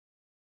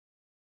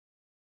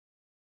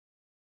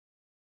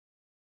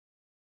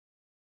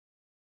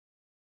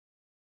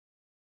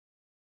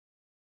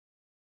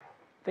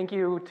Thank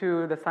you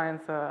to the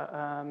Science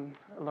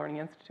Learning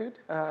Institute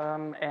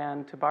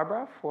and to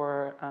Barbara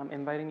for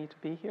inviting me to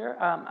be here.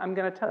 I'm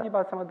going to tell you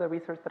about some of the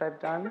research that I've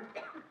done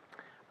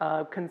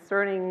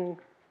concerning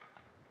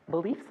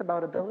beliefs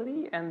about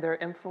ability and their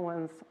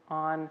influence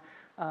on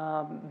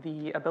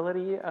the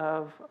ability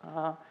of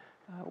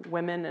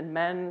women and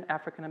men,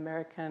 African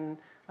American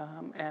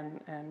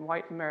and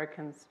white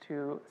Americans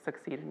to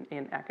succeed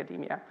in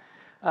academia.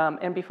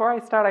 And before I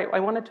start, I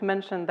wanted to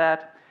mention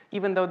that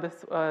even though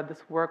this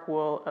work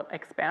will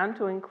expand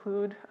to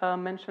include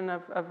mention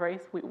of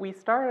race, we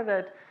started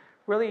it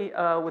really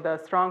with a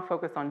strong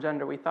focus on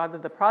gender. We thought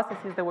that the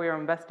processes that we were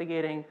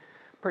investigating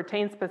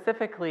pertained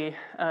specifically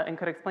and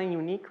could explain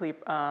uniquely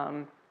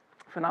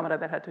phenomena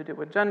that had to do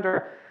with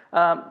gender.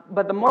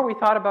 But the more we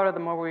thought about it, the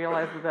more we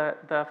realized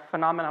that the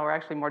phenomena were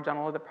actually more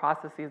general. The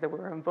processes that we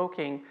were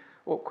invoking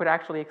could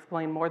actually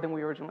explain more than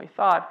we originally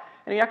thought.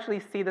 And you actually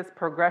see this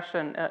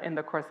progression in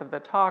the course of the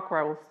talk, where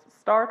I will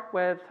start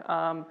with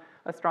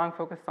a strong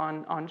focus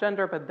on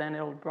gender, but then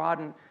it'll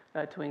broaden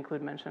to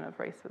include mention of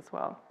race as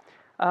well.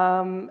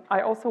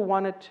 I also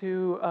wanted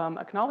to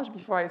acknowledge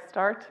before I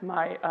start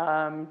my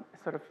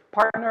sort of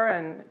partner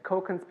and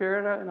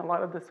co-conspirator in a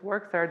lot of this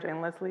work, Sarah Jane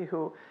Leslie,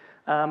 who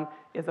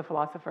is a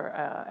philosopher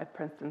at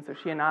Princeton. So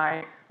she and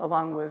I,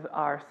 along with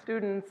our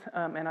students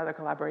and other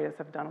collaborators,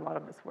 have done a lot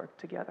of this work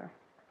together.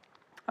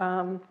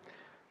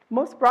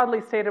 Most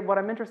broadly stated, what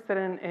I'm interested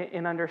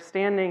in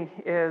understanding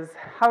is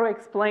how to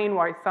explain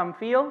why some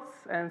fields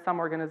and some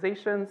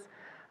organizations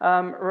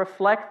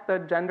reflect the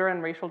gender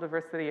and racial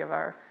diversity of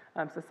our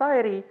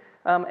society,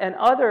 and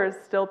others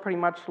still pretty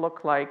much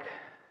look like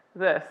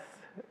this.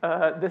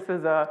 This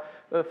is a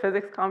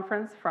physics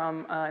conference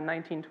from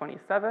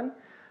 1927.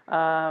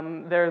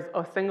 There's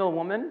a single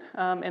woman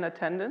in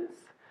attendance,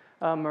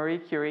 Marie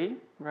Curie,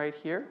 right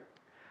here.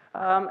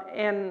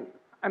 And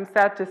I'm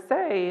sad to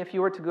say, if you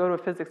were to go to a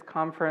physics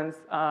conference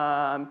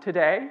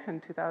today,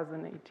 in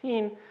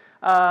 2018,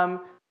 it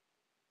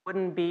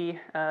wouldn't be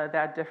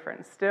that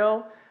different.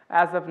 Still,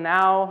 as of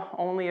now,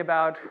 only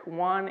about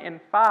 1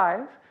 in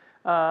 5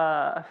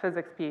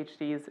 physics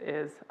PhDs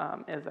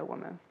is a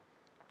woman.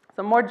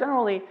 So more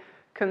generally,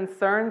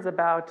 concerns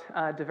about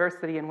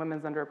diversity and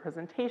women's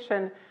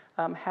underrepresentation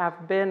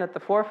have been at the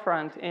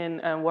forefront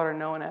in what are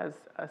known as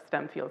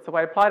STEM fields. So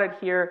what I plotted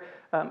here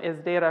is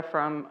data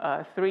from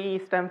 3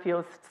 STEM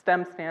fields.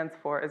 STEM stands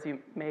for, as you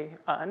may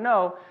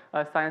know,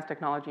 science,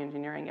 technology,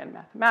 engineering, and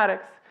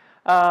mathematics.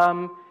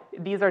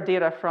 These are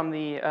data from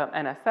the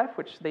NSF,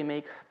 which they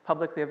make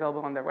publicly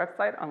available on their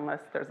website,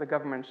 unless there's a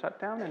government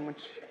shutdown, in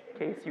which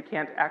case you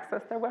can't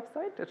access their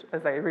website,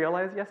 as I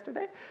realized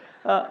yesterday.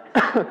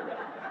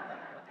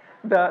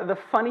 The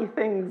funny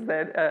things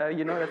that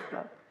you notice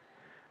about.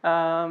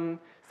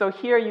 So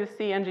here you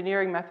see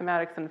engineering,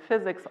 mathematics, and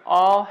physics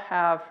all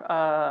have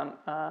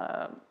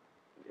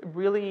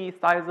really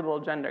sizable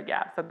gender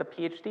gaps. At the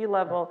PhD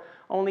level,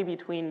 only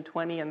between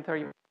 20 and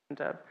 30%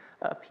 of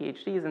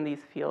PhDs in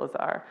these fields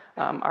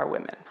are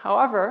women.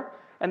 However,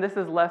 and this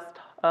is less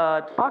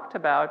talked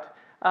about,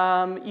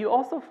 you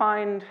also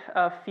find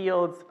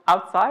fields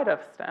outside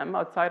of STEM,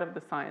 outside of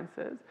the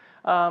sciences,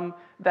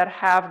 that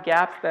have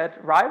gaps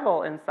that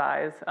rival in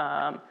size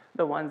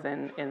the ones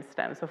in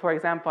STEM. So for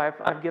example,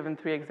 I've given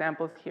 3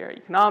 examples here: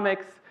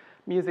 economics,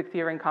 music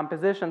theory and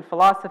composition,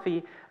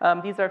 philosophy.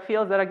 These are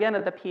fields that, again,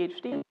 at the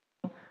PhD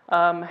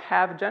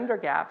have gender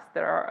gaps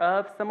that are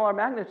of similar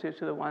magnitude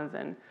to the ones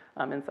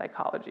in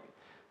psychology.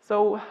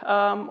 So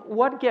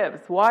what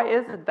gives? Why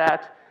is it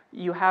that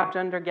you have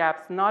gender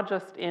gaps not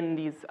just in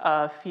these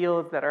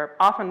fields that are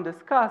often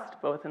discussed,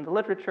 both in the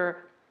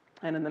literature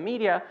and in the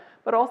media,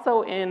 but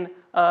also in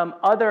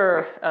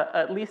other,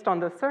 at least on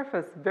the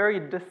surface, very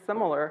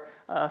dissimilar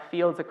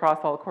fields across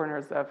all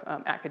corners of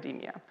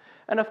academia?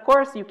 And of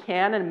course, you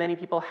can, and many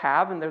people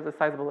have, and there's a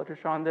sizable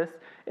literature on this,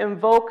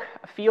 invoke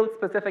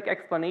field-specific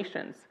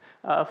explanations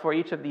for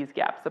each of these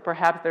gaps. So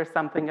perhaps there's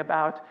something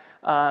about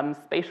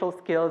spatial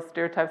skills,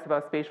 stereotypes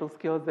about spatial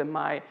skills that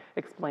might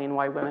explain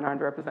why women are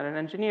underrepresented in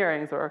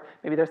engineering, or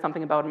maybe there's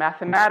something about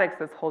mathematics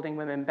that's holding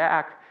women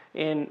back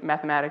in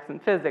mathematics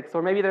and physics,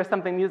 or maybe there's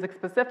something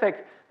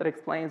music-specific that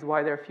explains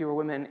why there are fewer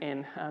women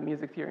in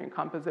music theory and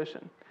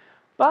composition.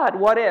 But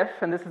what if,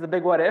 and this is a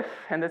big what if,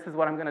 and this is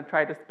what I'm going to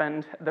try to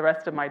spend the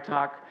rest of my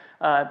talk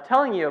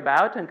telling you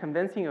about and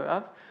convincing you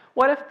of,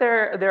 what if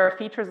there are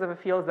features of a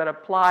field that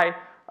apply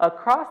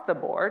across the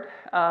board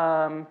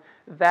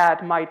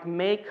that might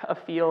make a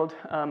field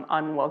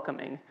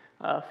unwelcoming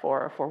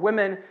for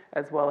women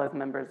as well as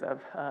members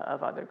of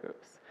other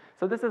groups?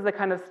 So this is the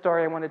kind of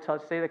story I want to tell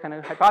today, the kind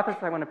of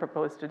hypothesis I want to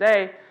propose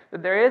today,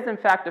 that there is in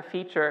fact a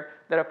feature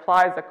that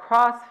applies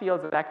across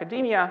fields of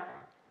academia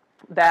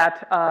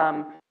that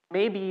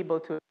may be able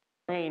to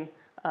explain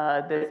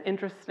this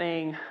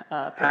interesting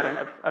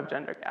pattern of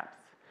gender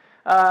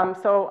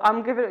gaps. So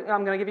I'm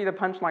going to give you the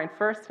punchline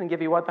first and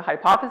give you what the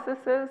hypothesis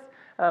is,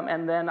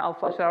 and then I'll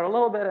flesh it out a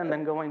little bit and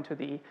then go into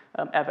the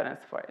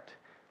evidence for it.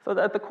 So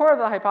at the core of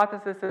the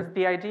hypothesis is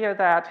the idea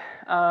that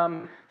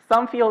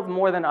some fields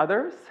more than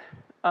others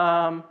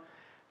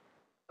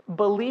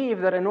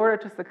believe that in order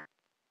to succeed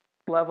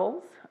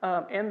levels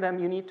in them,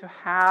 you need to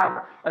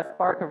have a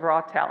spark of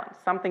raw talent,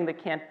 something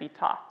that can't be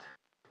taught.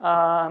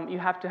 You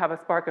have to have a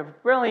spark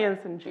of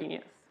brilliance and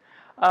genius.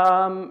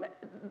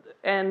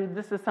 And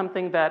this is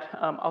something that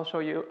I'll show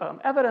you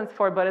evidence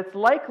for, but it's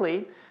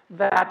likely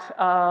that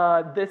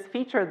this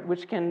feature,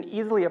 which can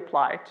easily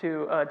apply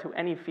to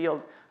any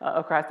field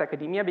across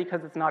academia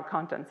because it's not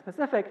content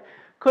specific,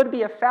 could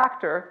be a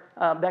factor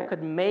that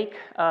could make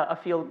a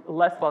field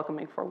less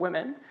welcoming for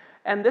women.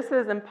 And this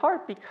is in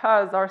part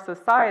because our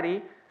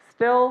society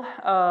still,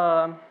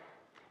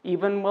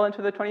 even well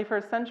into the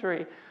 21st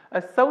century,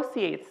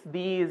 associates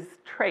these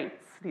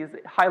traits, these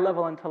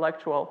high-level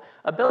intellectual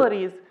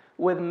abilities,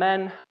 with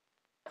men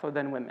more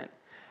than women.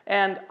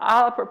 And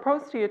I'll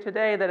propose to you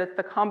today that it's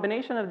the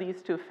combination of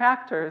these two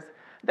factors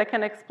that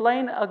can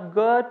explain a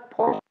good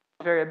portion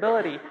of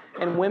variability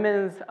in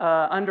women's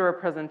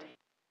underrepresentation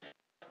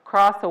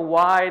across a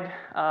wide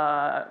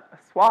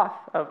swath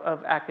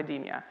of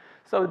academia.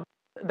 So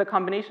the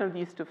combination of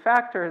these two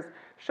factors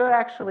should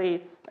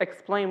actually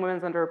explain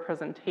women's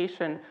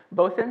underrepresentation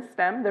both in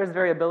STEM, there's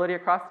variability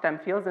across STEM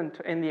fields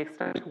in the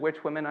extent to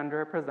which women are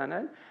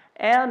underrepresented,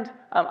 and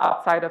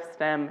outside of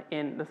STEM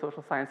in the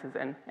social sciences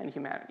and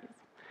humanities.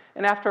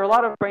 And after a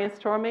lot of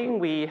brainstorming,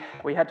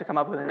 we had to come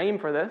up with a name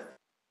for this.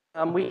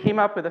 We came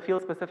up with a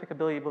field-specific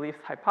ability beliefs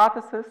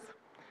hypothesis,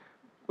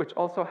 which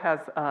also has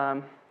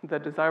the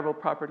desirable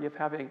property of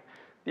having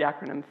the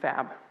acronym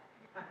FAB.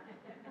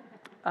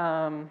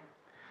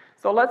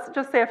 So let's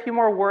just say a few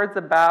more words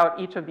about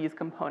each of these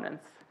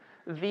components.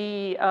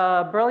 The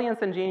brilliance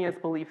and genius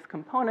beliefs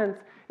components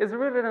is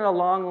rooted in a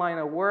long line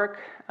of work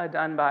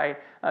done by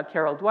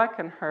Carol Dweck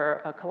and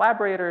her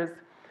collaborators,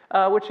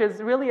 which is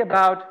really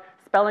about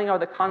spelling out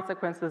the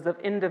consequences of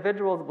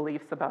individuals'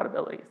 beliefs about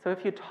ability. So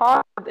if you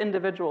talk with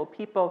individual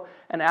people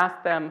and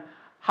ask them,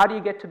 how do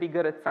you get to be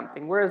good at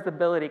something? Where does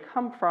ability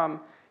come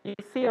from? You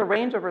see a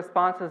range of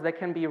responses that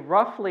can be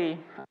roughly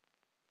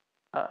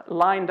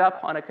lined up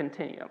on a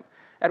continuum.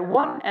 At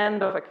one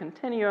end of a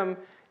continuum,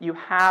 you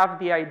have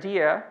the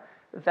idea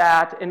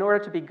that in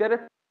order to be good at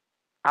something,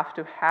 you have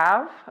to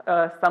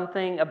have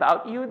something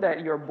about you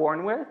that you're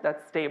born with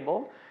that's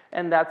stable,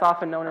 and that's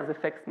often known as a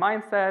fixed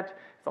mindset.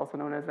 It's also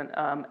known as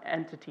an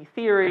entity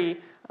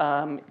theory.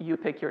 You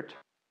pick your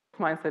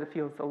mindset, it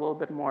feels a little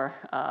bit more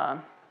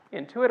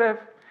intuitive.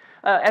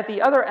 At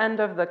the other end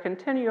of the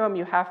continuum,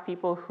 you have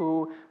people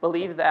who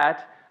believe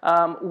that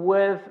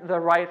with the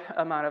right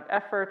amount of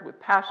effort, with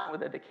passion,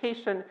 with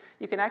dedication,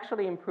 you can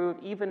actually improve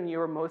even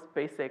your most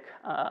basic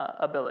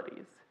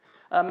abilities.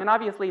 And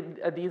obviously,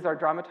 these are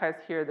dramatized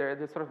here.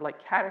 They're sort of like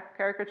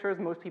caricatures.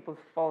 Most people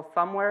fall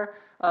somewhere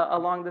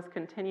along this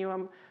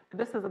continuum.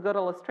 This is a good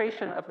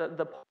illustration of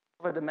the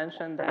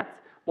dimension that's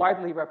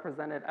widely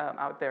represented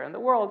out there in the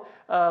world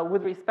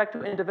with respect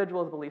to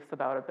individuals' beliefs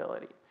about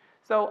ability.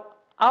 So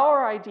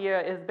our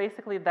idea is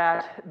basically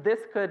that this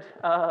could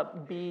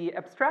be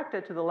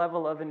abstracted to the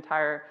level of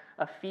entire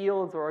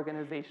fields or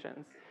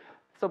organizations.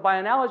 So by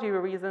analogy, we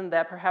reason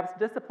that perhaps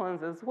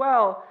disciplines as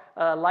well,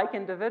 like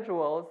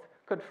individuals,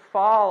 could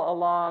fall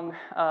along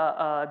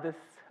this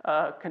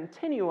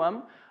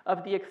continuum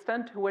of the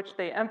extent to which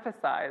they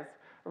emphasize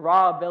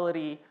raw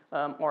ability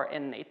or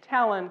innate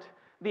talent.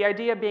 The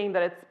idea being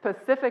that it's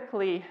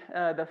specifically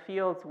the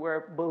fields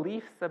where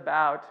beliefs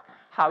about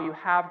how you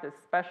have this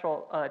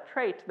special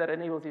trait that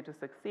enables you to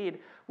succeed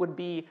would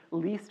be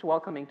least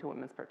welcoming to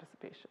women's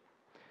participation.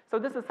 So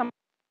this is some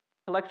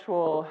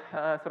intellectual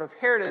sort of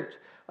heritage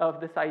of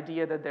this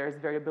idea that there's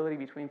variability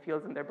between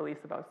fields and their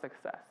beliefs about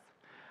success.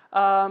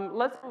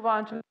 Let's move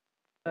on to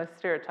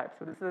stereotypes.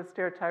 So this is a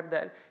stereotype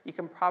that you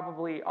can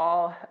probably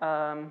all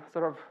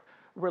sort of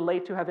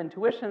relate to, have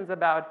intuitions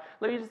about.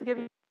 Let me just give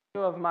you a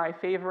few of my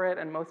favorite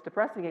and most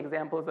depressing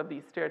examples of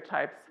these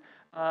stereotypes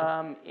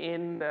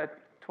in the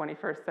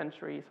 21st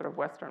century sort of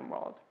Western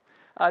world.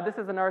 This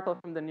is an article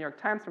from the New York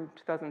Times from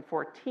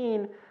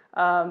 2014.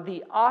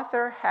 The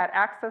author had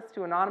access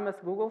to anonymous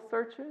Google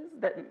searches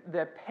that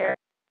the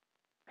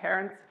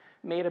parents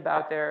made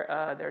about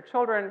their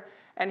children,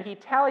 and he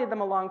tallied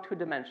them along two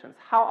dimensions.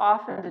 How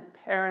often did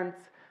parents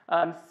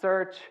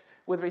search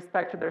with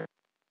respect to their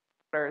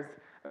daughter's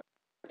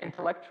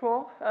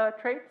intellectual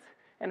traits,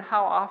 and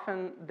how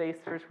often they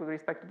searched with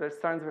respect to their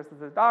sons versus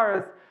their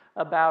daughters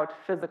about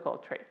physical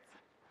traits?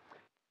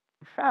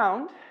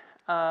 Found,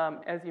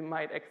 as you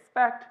might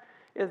expect,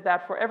 is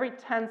that for every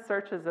 10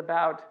 searches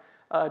about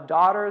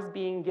daughters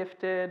being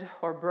gifted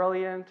or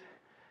brilliant,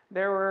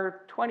 there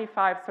were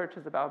 25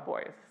 searches about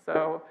boys.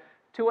 So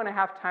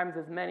 2.5 times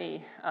as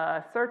many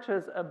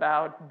searches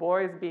about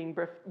boys being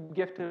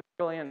gifted or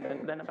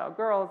brilliant than about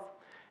girls.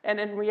 And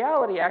in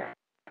reality, actually,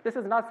 this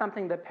is not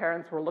something that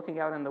parents were looking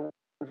out in the world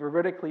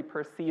veridically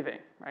perceiving,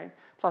 right?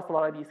 Plus, a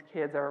lot of these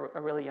kids are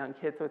really young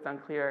kids, so it's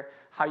unclear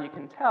how you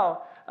can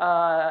tell.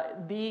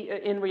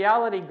 In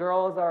reality,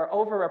 girls are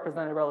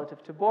overrepresented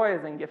relative to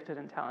boys in gifted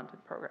and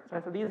talented programs.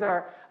 Right? So these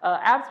are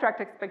abstract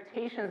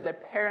expectations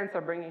that parents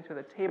are bringing to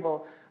the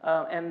table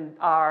and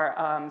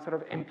are sort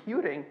of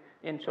imputing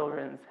in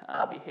children's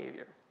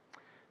behavior.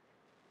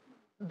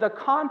 The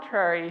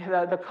contrary,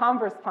 the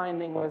converse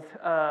finding was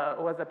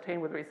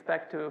obtained with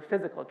respect to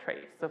physical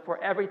traits. So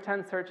for every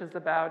 10 searches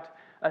about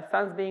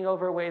sons being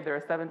overweight, there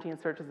are 17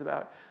 searches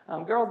about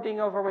girls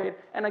being overweight.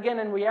 And again,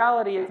 in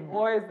reality, it's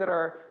boys that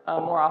are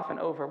more often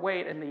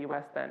overweight in the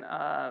US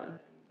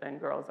than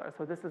girls are.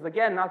 So this is,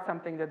 again, not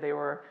something that they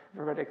were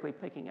veridically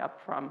picking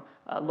up from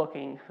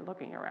looking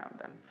around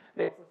them.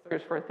 They also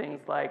search for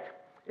things like,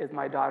 is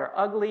my daughter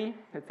ugly?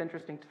 It's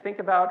interesting to think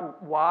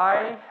about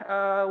why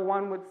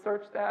one would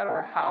search that,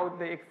 or how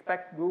they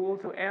expect Google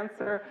to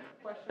answer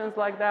questions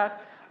like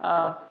that.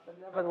 But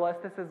nevertheless,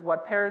 this is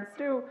what parents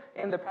do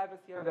in the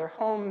privacy of their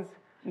homes,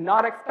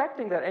 not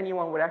expecting that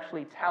anyone would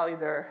actually tally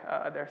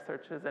their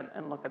searches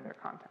and look at their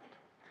content.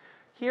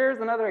 Here's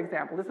another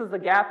example. This is the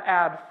Gap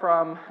ad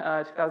from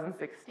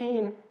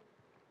 2016.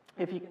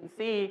 If you can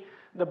see,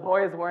 the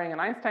boy is wearing an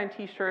Einstein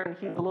t-shirt, and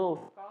he's a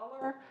little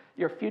scholar.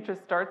 Your future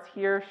starts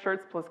here.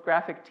 Shirts plus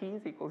graphic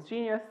tees equals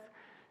genius.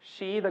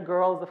 She, the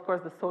girl, is, of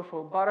course, the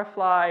social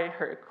butterfly.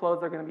 Her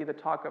clothes are going to be the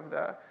talk of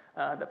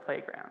the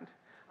playground.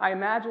 I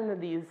imagine that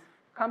these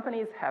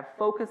companies have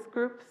focus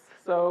groups.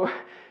 So,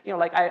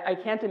 like I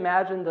can't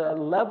imagine the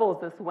levels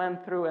this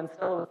went through and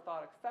still was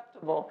thought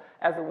acceptable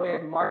as a way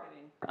of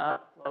marketing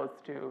clothes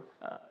to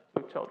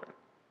children.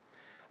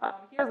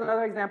 Here's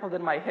another example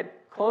that might hit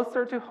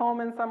closer to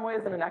home in some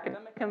ways in an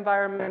academic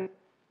environment.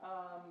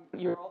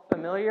 You're all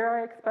familiar,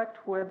 I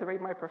expect, with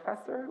Rate My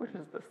Professor, which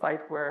is the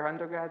site where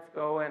undergrads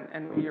go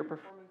and rate your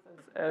performances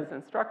as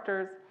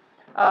instructors.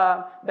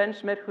 Ben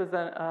Schmidt, who's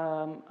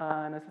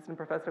an assistant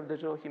professor of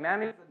digital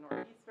humanities at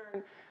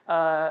Northeastern,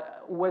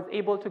 was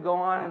able to go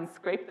on and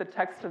scrape the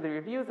text of the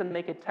reviews and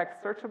make it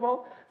text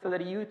searchable so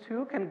that you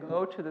too can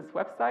go to this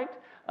website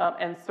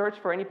and search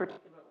for any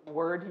particular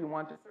word you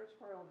want to search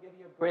for. It will give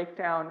you a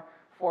breakdown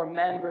for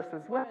men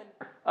versus women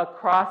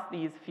across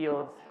these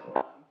fields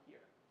here.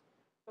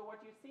 So what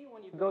you see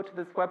when you go to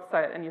this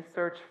website and you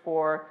search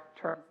for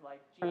terms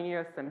like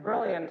genius and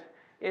brilliant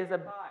is a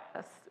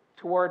bias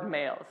toward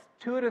males.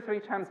 2 to 3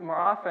 times more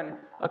often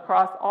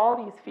across all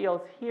these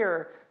fields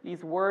here,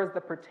 these words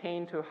that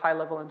pertain to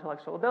high-level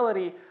intellectual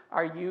ability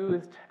are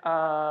used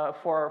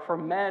for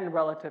men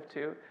relative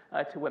to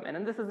women.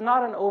 And this is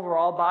not an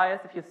overall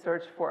bias. If you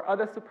search for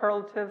other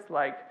superlatives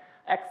like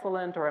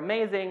excellent or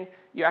amazing,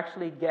 you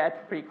actually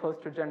get pretty close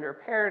to gender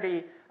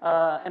parity.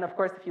 And of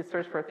course, if you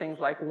search for things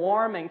like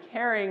warm and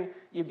caring,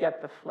 you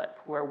get the flip,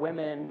 where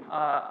women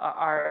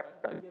are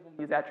given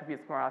these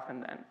attributes more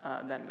often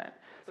than men.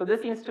 So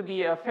this seems to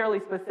be a fairly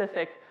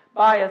specific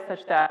bias,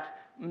 such that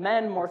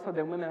men, more so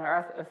than women,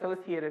 are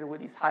associated with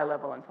these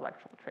high-level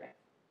intellectual traits.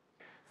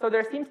 So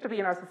there seems to be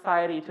in our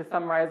society, to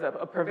summarize,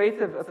 a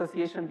pervasive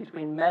association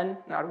between men,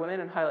 not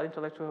women, and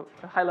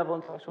high-level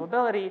intellectual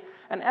ability.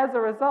 And as a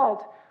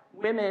result,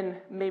 women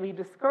may be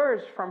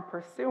discouraged from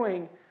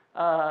pursuing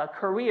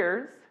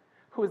careers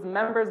whose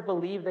members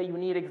believe that you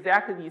need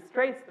exactly these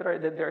traits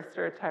that they're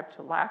stereotyped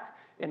to lack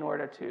in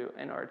order to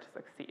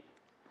succeed.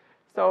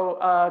 So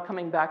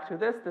coming back to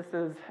this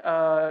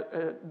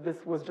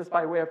was just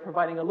by way of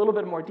providing a little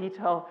bit more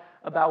detail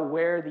about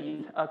where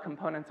the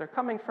components are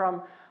coming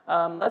from.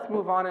 Let's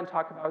move on and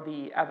talk about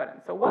the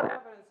evidence. So what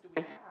evidence do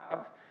we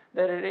have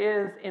that it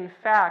is, in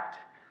fact,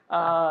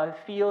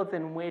 fields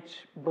in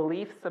which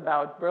beliefs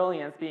about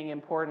brilliance being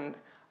important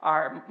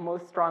are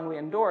most strongly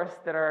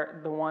endorsed, that are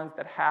the ones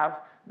that have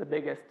the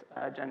biggest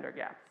gender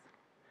gaps?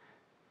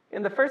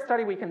 In the first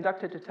study we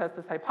conducted to test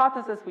this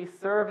hypothesis, we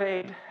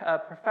surveyed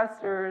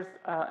professors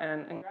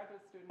and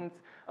graduate students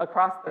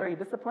across 30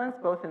 disciplines,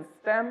 both in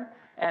STEM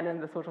and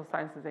in the social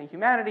sciences and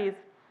humanities.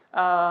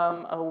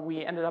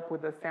 We ended up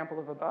with a sample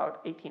of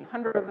about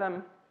 1,800 of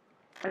them.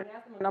 And we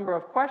asked them a number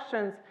of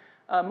questions,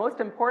 most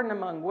important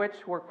among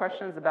which were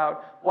questions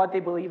about what they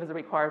believe is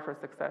required for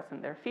success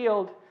in their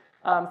field.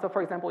 So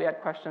for example, we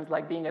had questions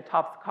like being a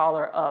top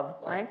scholar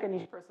of blank,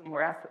 and each person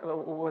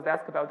was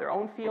asked about their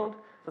own field.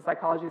 So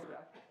psychologists would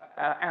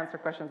answer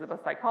questions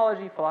about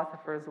psychology,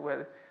 philosophers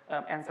would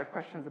answer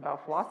questions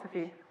about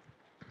philosophy.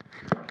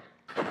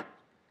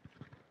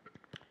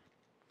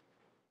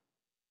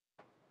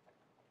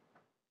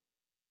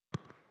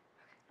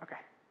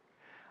 Okay.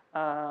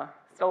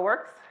 Still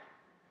works?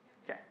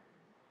 Okay.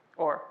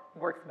 Or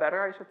works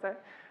better, I should say.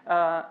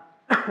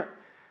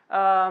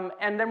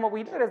 And then what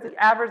we did is we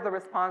averaged the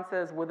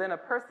responses within a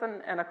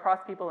person and across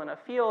people in a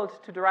field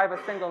to derive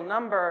a single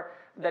number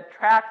that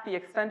tracked the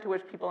extent to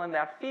which people in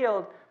that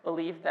field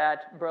believe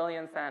that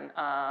brilliance and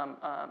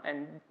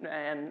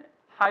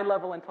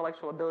high-level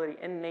intellectual ability,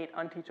 innate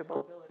unteachable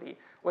ability,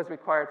 was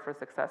required for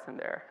success in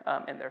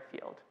their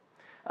field.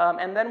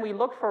 And then we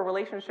looked for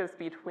relationships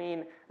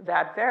between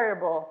that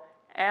variable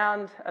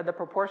and the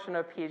proportion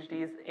of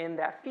PhDs in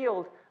that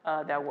field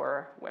that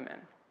were women.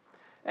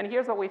 And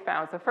here's what we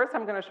found. So first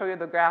I'm going to show you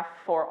the graph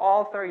for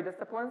all 30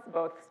 disciplines,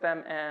 both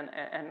STEM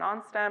and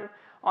non-STEM.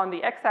 On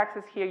the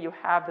x-axis here, you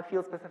have the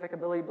field-specific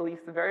ability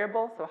beliefs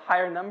variable, so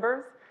higher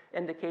numbers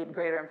indicate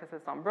greater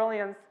emphasis on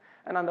brilliance.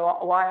 And on the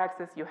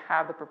y-axis, you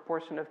have the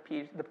proportion of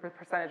the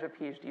percentage of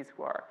PhDs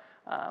who are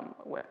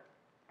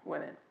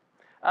women.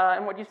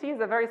 And what you see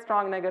is a very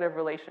strong negative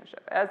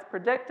relationship. As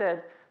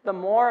predicted, the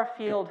more a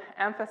field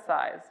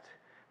emphasized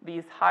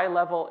these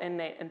high-level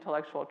innate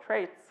intellectual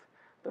traits,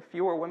 the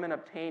fewer women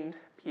obtained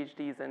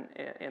PhDs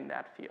in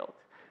that field.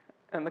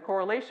 And the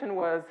correlation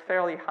was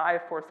fairly high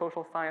for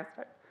social science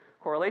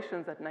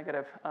correlations at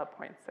negative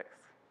 0.6.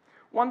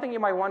 One thing you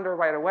might wonder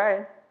right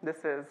away,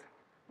 this is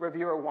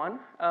reviewer one,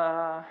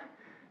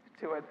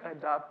 to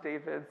adopt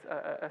David's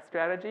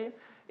strategy,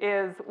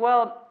 is,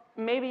 well,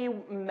 maybe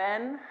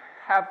men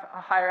have a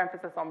higher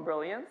emphasis on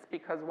brilliance,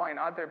 because why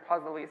not? They're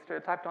positively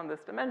stereotyped on this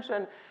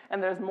dimension,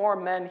 and there's more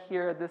men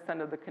here at this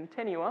end of the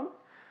continuum.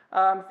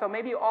 So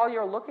maybe all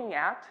you're looking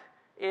at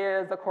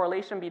is a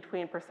correlation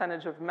between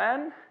percentage of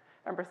men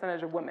and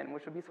percentage of women,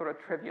 which would be sort of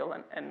trivial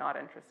and not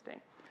interesting.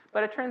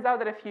 But it turns out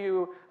that if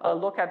you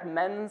look at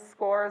men's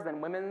scores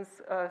and women's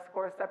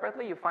scores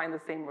separately, you find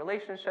the same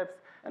relationships.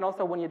 And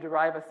also when you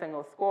derive a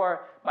single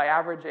score by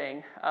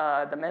averaging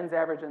the men's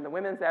average and the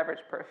women's average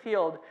per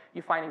field,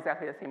 you find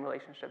exactly the same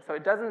relationship. So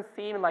it doesn't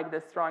seem like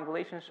this strong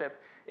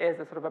relationship is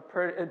a sort of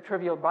a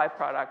trivial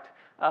byproduct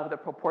of the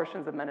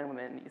proportions of men and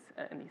women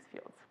in these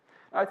fields.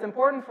 It's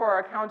important for our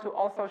account to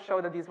also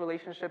show that these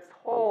relationships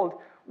hold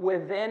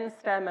within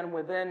STEM and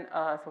within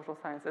social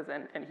sciences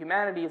and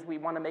humanities. We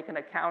want to make an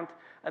account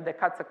that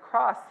cuts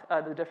across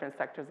the different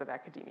sectors of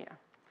academia.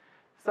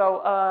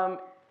 So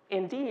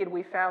indeed,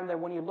 we found that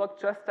when you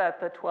look just at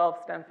the 12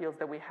 STEM fields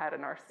that we had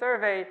in our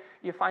survey,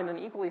 you find an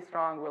equally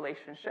strong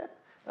relationship,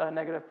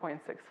 negative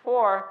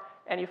 0.64,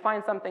 and you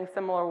find something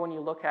similar when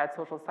you look at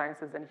social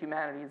sciences and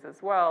humanities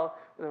as well,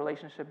 with the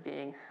relationship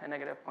being a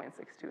negative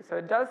 0.62. So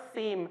it does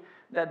seem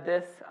that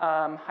this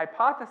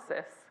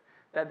hypothesis,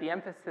 that the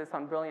emphasis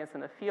on brilliance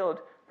in the field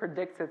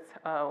predicts its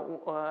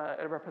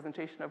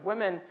representation of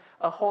women,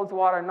 holds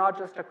water not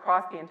just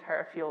across the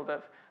entire field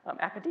of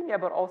academia,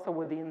 but also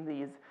within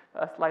these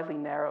slightly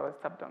narrow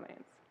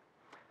subdomains.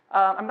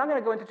 I'm not going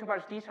to go into too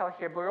much detail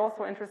here, but we're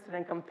also interested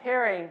in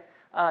comparing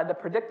the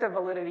predictive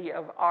validity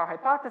of our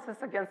hypothesis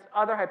against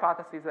other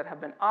hypotheses that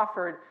have been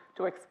offered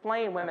to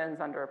explain women's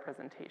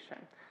underrepresentation.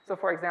 So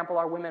for example,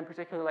 are women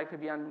particularly likely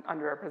to be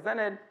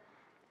underrepresented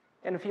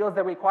in fields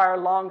that require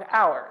long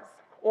hours,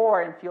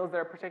 or in fields that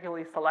are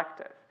particularly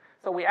selective?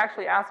 So we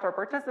actually asked our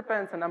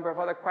participants a number of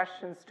other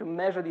questions to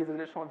measure these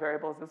additional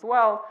variables as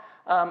well.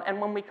 And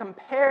when we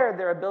compared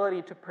their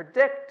ability to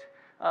predict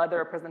the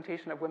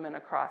representation of women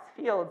across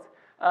fields,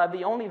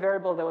 the only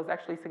variable that was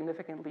actually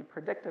significantly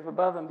predictive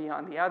above and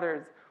beyond the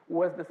others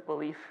was this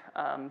belief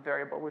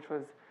variable, which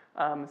was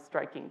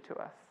striking to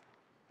us.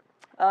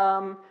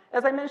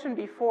 As I mentioned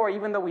before,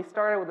 even though we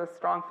started with a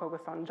strong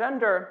focus on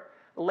gender,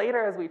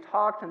 later as we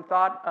talked and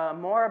thought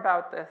more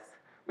about this,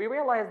 we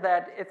realized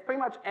that it's pretty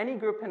much any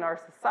group in our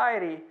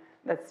society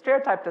that's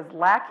stereotyped as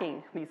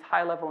lacking these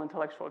high-level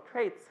intellectual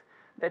traits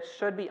that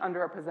should be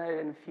underrepresented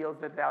in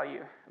fields that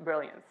value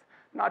brilliance.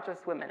 Not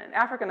just women. And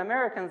African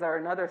Americans are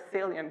another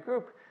salient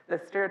group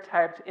that's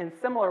stereotyped in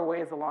similar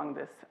ways along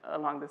this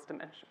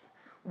dimension.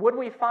 Would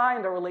we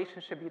find a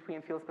relationship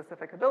between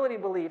field-specific ability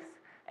beliefs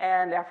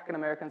and African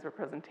Americans'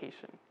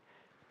 representation?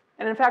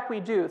 And in fact, we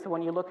do. So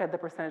when you look at the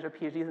percentage of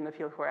PhDs in the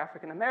field who are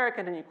African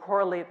American and you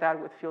correlate that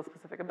with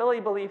field-specific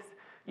ability beliefs,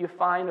 you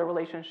find a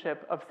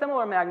relationship of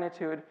similar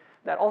magnitude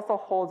that also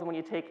holds when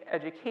you take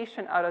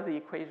education out of the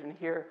equation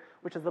here,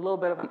 which is a little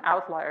bit of an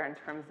outlier in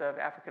terms of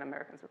African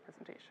Americans'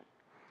 representation.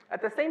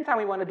 At the same time,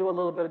 we want to do a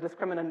little bit of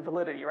discriminant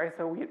validity, right?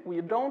 So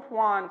we don't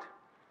want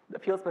the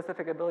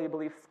field-specific ability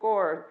belief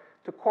score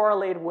to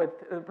correlate with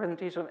the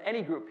presentation of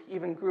any group,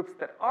 even groups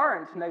that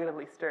aren't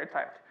negatively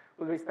stereotyped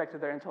with respect to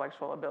their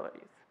intellectual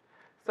abilities.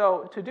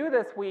 So to do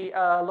this, we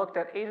looked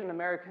at Asian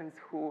Americans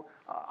who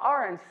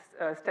aren't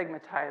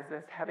stigmatized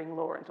as having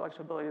lower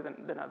intellectual ability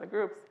than other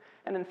groups.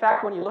 And in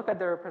fact, when you look at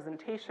their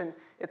representation,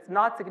 it's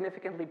not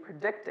significantly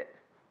predicted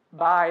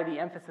by the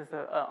emphasis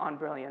on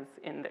brilliance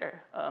in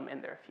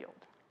their field.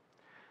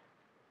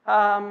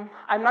 I'm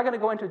not going to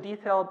go into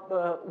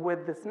detail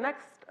with this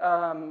next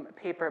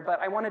paper, but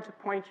I wanted to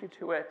point you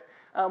to it.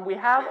 We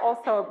have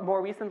also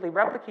more recently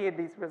replicated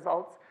these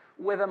results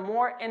with a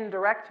more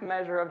indirect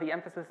measure of the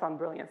emphasis on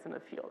brilliance in the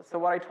field. So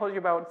what I told you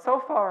about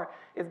so far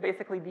is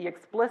basically the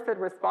explicit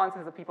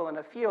responses of people in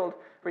the field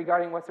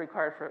regarding what's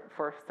required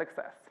for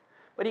success.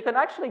 But you can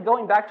actually,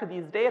 going back to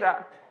these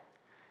data,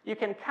 you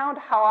can count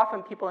how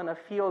often people in a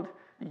field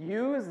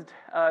used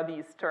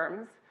these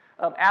terms,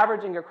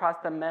 averaging across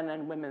the men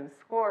and women's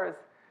scores,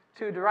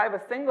 to derive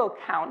a single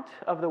count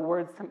of the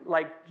words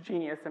like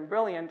genius and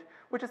brilliant,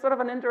 which is sort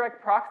of an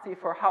indirect proxy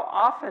for how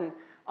often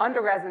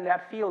undergrads in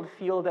that field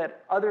feel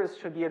that others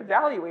should be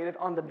evaluated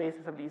on the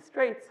basis of these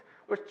traits,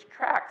 which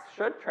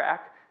should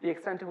track the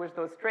extent to which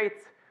those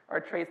traits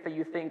are traits that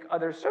you think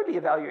others should be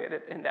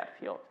evaluated in that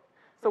field.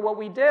 So what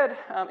we did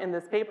in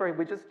this paper,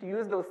 we just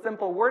used those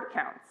simple word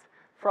counts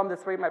from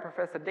this Rate My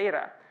Professor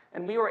data,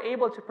 and we were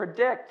able to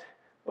predict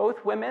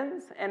both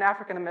women's and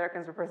African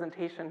Americans'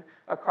 representation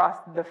across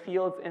the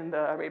fields in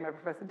the Rate My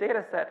Professor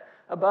data set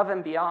above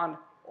and beyond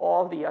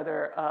all the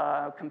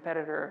other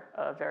competitor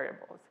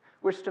variables,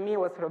 which to me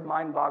was sort of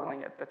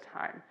mind-boggling at the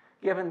time.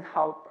 given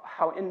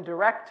how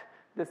indirect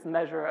this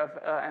measure of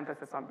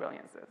emphasis on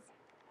brilliance is.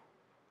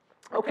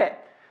 Okay,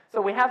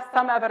 so we have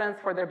some evidence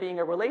for there being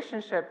a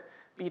relationship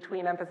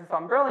between emphasis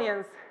on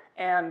brilliance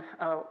and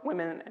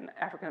women and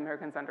African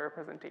Americans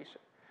underrepresentation.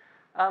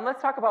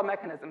 Let's talk about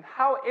mechanism.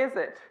 How is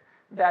it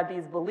that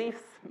these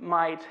beliefs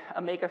might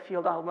make a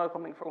field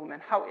unwelcoming for women?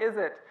 How is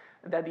it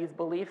that these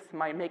beliefs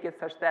might make it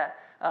such that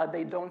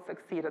they don't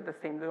succeed at the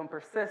same, they don't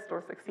persist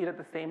or succeed at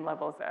the same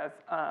levels as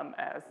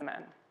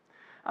men?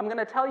 I'm going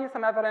to tell you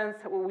some evidence.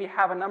 We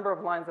have a number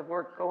of lines of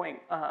work going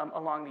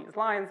along these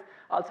lines.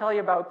 I'll tell you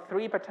about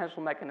 3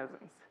 potential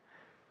mechanisms.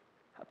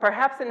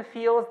 Perhaps in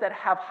fields that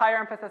have higher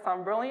emphasis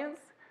on brilliance,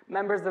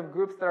 members of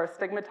groups that are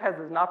stigmatized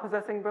as not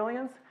possessing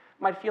brilliance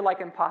might feel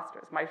like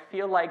imposters, might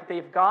feel like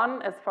they've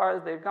gone as far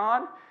as they've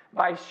gone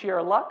by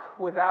sheer luck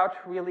without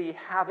really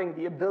having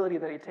the ability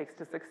that it takes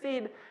to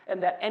succeed,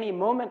 and that any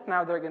moment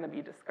now they're going to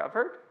be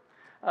discovered.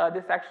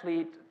 This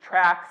actually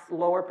tracks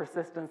lower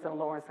persistence and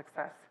lower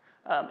success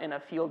in a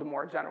field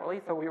more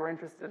generally, so we were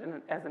interested in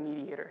it as a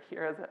mediator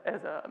here,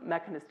 as a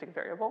mechanistic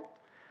variable.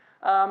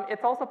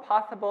 It's also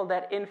possible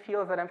that in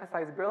fields that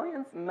emphasize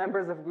brilliance,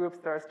 members of groups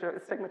that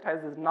are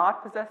stigmatized as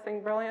not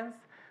possessing brilliance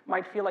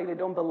might feel like they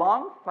don't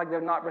belong, like they're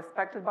not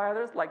respected by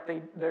others, like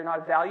they're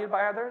not valued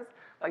by others,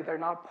 like they're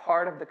not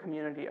part of the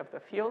community of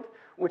the field,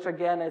 which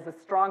again is a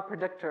strong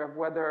predictor of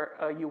whether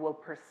you will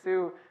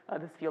pursue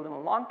this field in the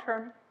long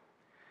term.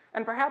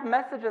 And perhaps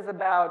messages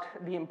about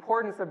the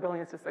importance of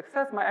brilliance to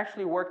success might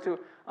actually work to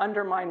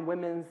undermine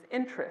women's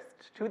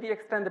interest. To the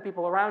extent that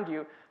people around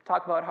you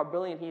talk about how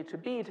brilliant you need to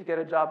be to get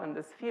a job in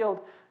this field,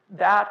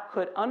 that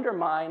could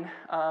undermine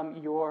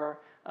your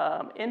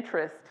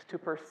interest to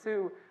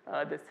pursue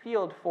this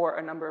field for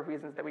a number of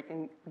reasons that we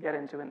can get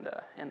into in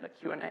the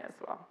Q&A as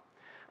well.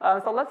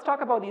 So let's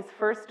talk about these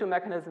first 2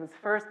 mechanisms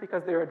first,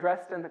 because they're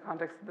addressed in the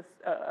context of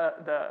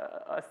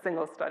a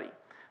single study.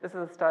 This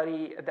is a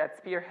study that's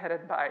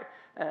spearheaded by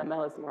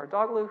Melis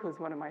Moradoglu, who's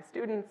one of my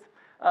students.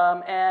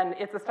 And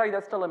it's a study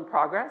that's still in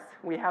progress.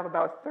 We have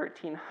about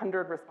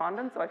 1,300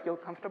 respondents, so I feel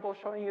comfortable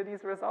showing you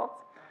these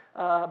results.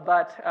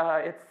 But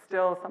it's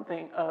still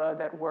something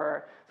that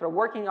we're sort of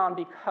working on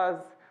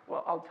because,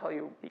 well, I'll tell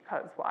you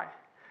why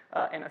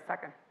in a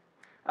second.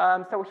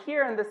 So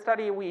here in this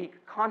study, we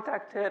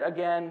contacted,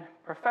 again,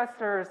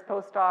 professors,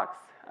 postdocs,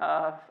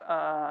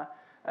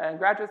 and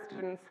graduate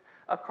students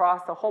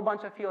across a whole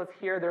bunch of fields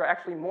here. There are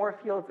actually more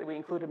fields. We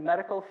included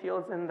medical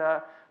fields in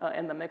the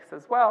mix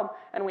as well.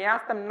 And we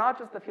asked them not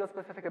just the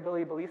field-specific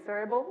ability belief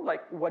variable,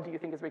 like what do you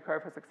think is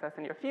required for success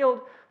in your field,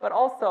 but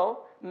also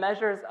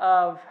measures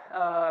of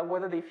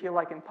whether they feel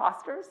like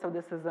imposters. So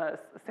this is a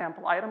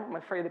sample item. I'm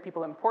afraid that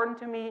people important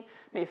to me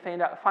may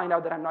find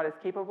out that I'm not as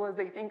capable as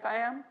they think I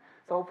am.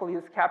 So hopefully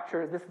this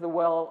captures, this is a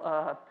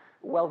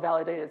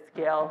well-validated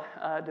scale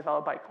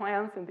developed by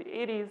Clance in the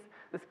 80s.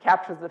 This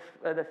captures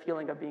the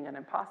feeling of being an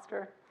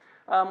imposter.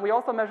 We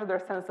also measure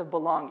their sense of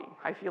belonging.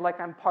 I feel like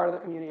I'm part of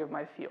the community of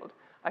my field.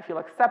 I feel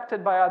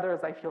accepted by others.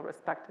 I feel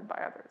respected by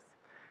others.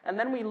 And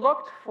then we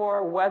looked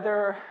for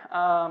whether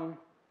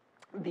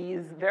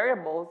these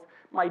variables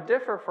might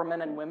differ for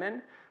men and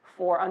women,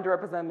 for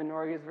underrepresented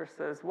minorities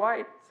versus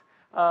whites,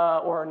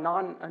 or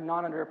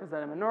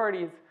non-underrepresented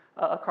minorities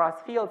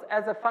across fields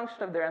as a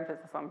function of their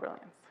emphasis on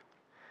brilliance.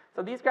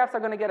 So these graphs are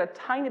going to get a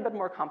tiny bit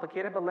more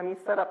complicated, but let me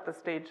set the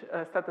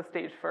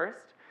stage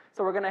first.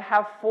 So we're going to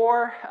have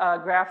 4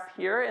 graphs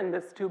here in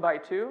this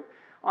 2x2.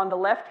 On the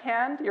left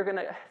hand, you're going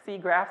to see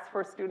graphs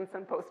for students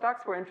and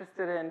postdocs. We're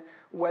interested in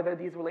whether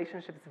these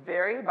relationships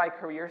vary by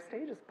career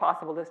stage. It's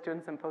possible that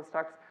students and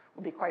postdocs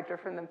will be quite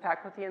different than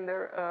faculty in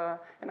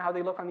how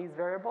they look on these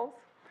variables.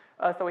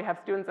 So we have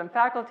students and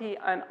faculty,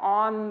 and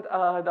on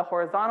the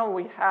horizontal,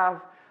 we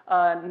have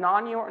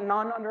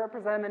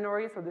non-underrepresented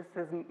minorities, so this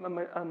is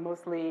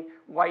mostly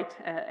white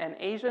and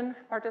Asian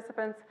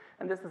participants,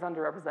 and this is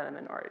underrepresented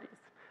minorities.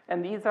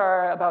 And these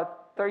are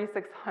about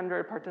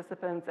 3,600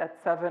 participants at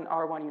 7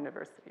 R1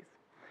 universities.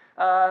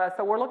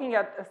 So we're looking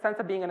at a sense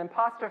of being an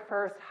imposter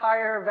first.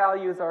 Higher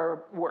values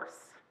are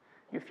worse.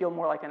 You feel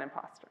more like an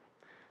imposter.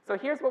 So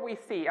here's what we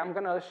see. I'm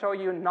going to show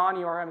you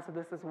non-URM, so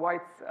this is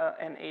whites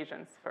and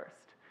Asians first.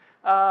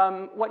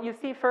 What you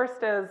see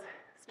first is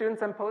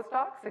students and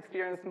postdocs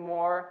experience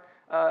more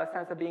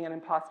sense of being an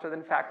imposter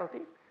than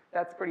faculty.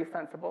 That's pretty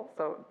sensible,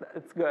 so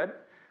it's good.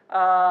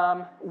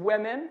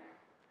 Women,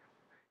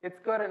 it's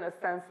good in a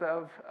sense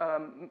of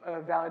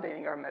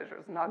validating our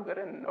measures, not good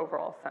in an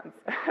overall sense.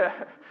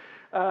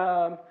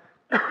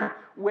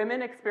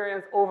 Women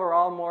experience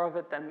overall more of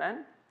it than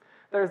men.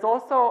 There's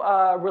also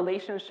a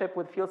relationship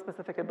with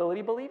field-specific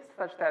ability beliefs,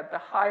 such that the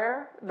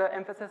higher the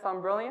emphasis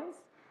on brilliance,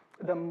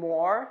 the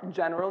more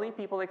generally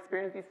people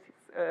experience these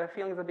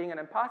feelings of being an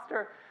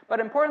imposter. But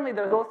importantly,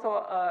 there's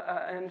also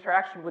an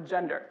interaction with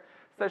gender,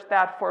 such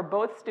that for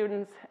both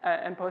students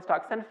and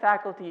postdocs and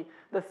faculty,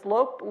 the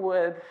slope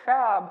with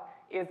FAB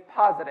is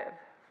positive.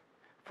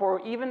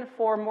 Even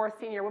for more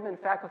senior women,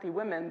 faculty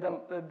women,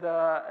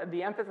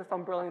 the emphasis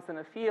on brilliance in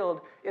the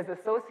field is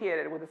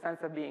associated with a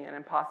sense of being an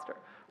imposter.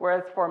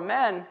 Whereas for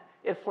men,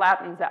 it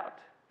flattens out.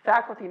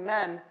 Faculty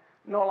men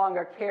no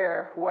longer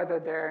care whether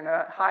they're in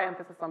a high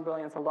emphasis on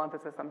brilliance or low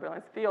emphasis on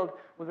brilliance field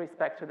with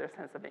respect to their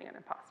sense of being an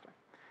imposter.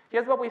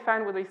 Here's what we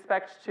find with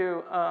respect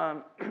to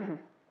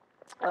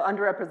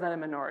underrepresented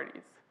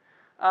minorities.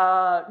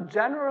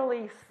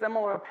 Generally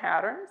similar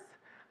patterns.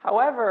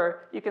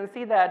 However, you can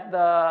see that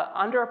the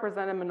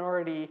underrepresented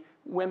minority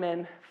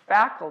women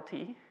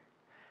faculty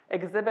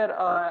exhibit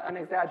an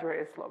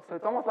exaggerated slope. So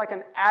it's almost like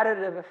an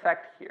additive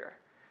effect here.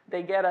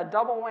 They get a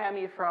double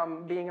whammy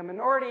from being a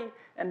minority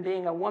and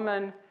being a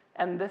woman,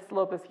 and this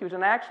slope is huge.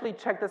 And I actually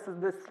checked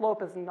this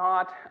slope is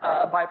not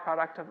a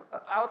byproduct of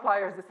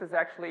outliers. This is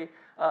actually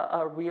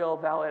a real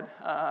valid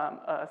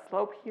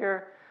slope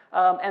here.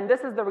 And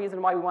this is the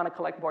reason why we want to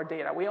collect more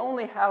data. We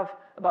only have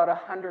about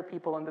 100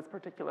 people in this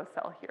particular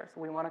cell here,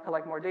 so we want to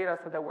collect more data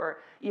so that we're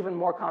even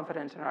more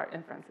confident in our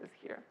inferences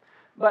here.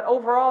 But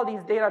overall,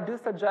 these data do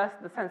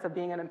suggest the sense of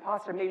being an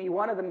imposter may be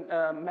one of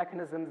the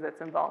mechanisms that's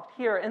involved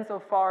here,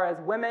 insofar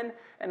as women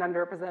and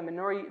underrepresented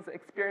minorities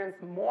experience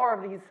more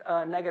of these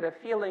negative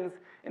feelings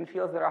in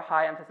fields that are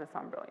high emphasis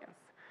on brilliance.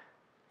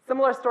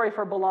 Similar story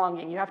for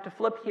belonging. You have to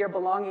flip here.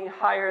 Belonging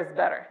higher is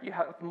better. You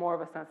have more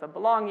of a sense of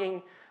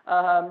belonging.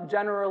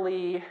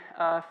 Generally,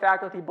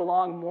 faculty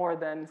belong more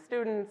than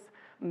students.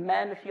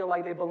 Men feel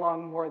like they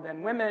belong more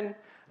than women.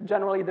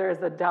 Generally, there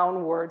is a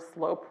downward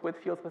slope with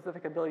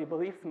field-specific ability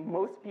beliefs.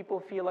 Most people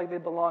feel like they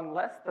belong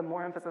less, the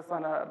more emphasis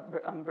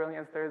on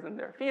brilliance there is in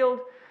their field,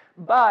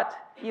 but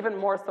even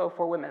more so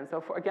for women.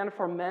 So again,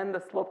 for men, the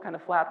slope kind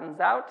of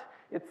flattens out.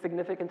 It's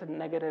significant and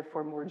negative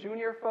for more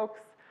junior folks,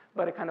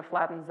 but it kind of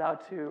flattens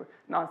out to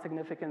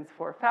non-significance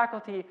for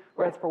faculty,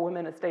 whereas for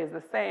women it stays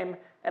the same.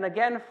 And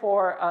again,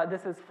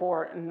 this is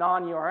for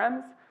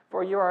non-URMs.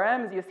 For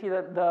URMs, you see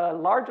that the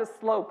largest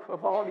slope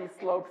of all of these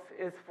slopes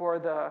is for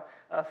the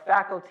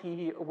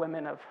faculty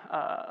women of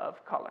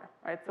color,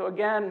 right? So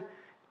again,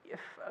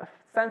 if a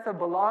sense of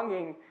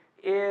belonging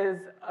is,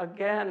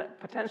 again,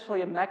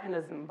 potentially a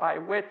mechanism by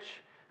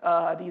which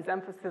these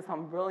emphasis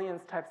on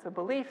brilliance types of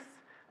beliefs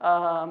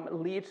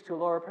lead to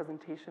lower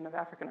representation of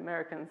African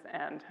Americans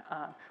and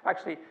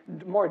actually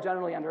more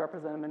generally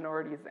underrepresented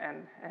minorities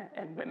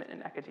and women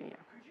in academia.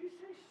 Could you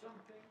say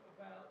something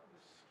about the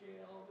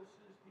scale? This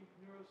is the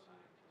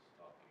neuroscientist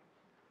talking.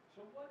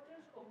 So what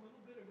does a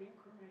little bit of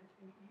increment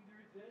in either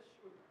this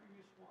or the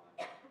previous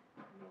one,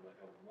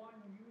 like a 1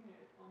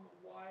 unit on the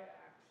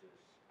y-axis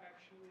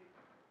actually,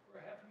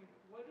 or a half unit,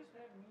 what does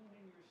that mean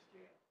in your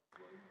scale?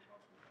 What are you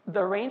talking about?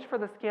 The range for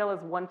the scale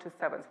is 1 to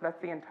 7, so that's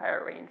the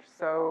entire range.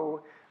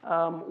 So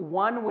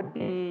 1 would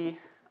be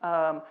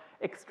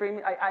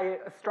extremely, I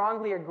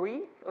strongly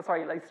agree,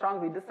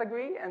 strongly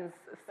disagree, and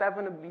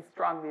 7 would be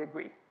strongly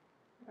agree,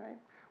 right?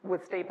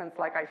 With statements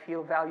like, I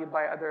feel valued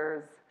by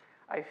others,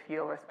 I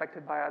feel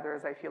respected by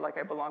others, I feel like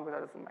I belong with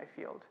others in my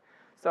field.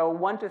 So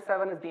 1 to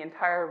 7 is the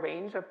entire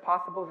range of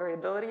possible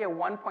variability. A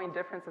 1-point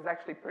difference is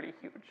actually pretty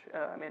huge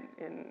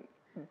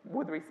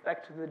with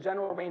respect to the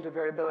general range of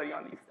variability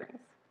on these things.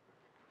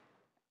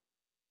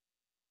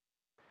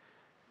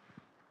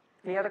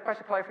 Any other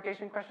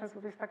clarification questions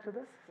with respect to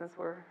this, since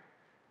we're,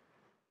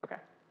 okay.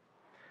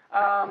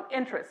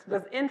 Interest.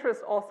 Does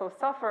interest also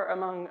suffer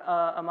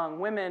among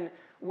women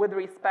with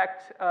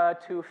respect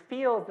to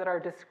fields that are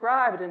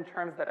described in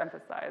terms that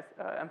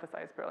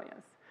emphasize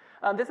brilliance?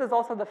 This is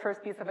also the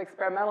first piece of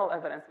experimental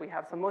evidence we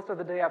have. So most of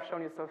the data I've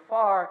shown you so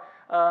far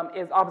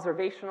is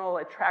observational.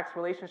 It tracks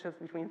relationships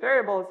between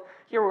variables.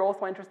 Here we're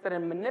also interested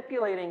in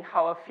manipulating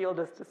how a field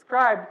is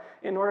described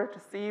in order to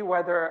see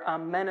whether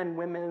men and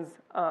women's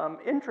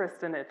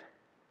interest in it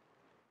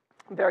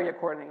vary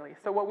accordingly.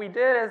 So what we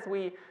did is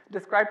we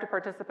described to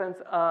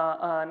participants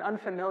an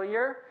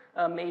unfamiliar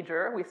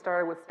major. We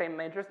started with STEM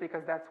majors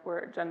because that's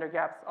where gender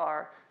gaps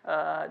are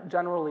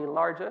generally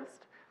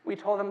largest. We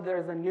told them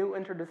there's a new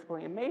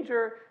interdisciplinary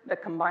major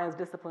that combines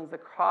disciplines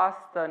across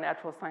the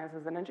natural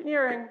sciences and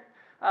engineering.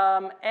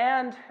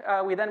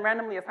 We then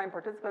randomly assigned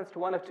participants to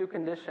one of 2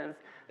 conditions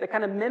that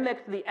kind of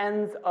mimicked the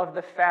ends of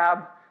the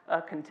FAB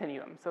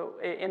continuum. So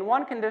in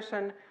one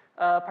condition,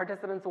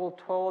 participants were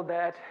told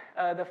that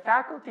the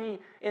faculty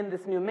in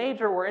this new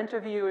major were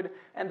interviewed,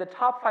 and the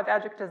top 5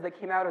 adjectives that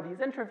came out of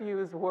these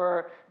interviews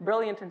were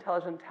brilliant,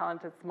 intelligent,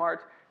 talented,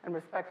 smart, and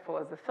respectful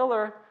as a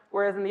filler.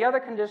 Whereas in the other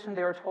condition,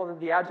 they were told that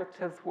the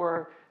adjectives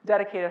were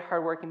dedicated,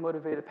 hardworking,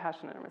 motivated,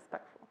 passionate, and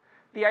respectful.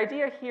 The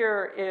idea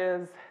here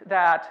is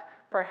that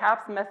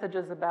perhaps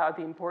messages about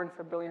the importance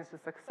of brilliance to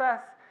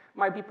success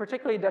might be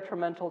particularly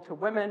detrimental to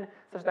women,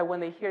 such that when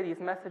they hear these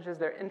messages,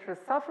 their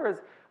interest suffers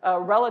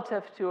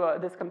relative to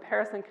this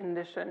comparison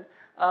condition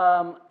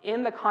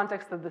in the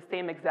context of the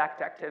same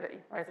exact activity,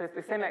 right? So it's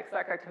the same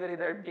exact activity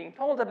they're being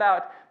told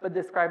about, but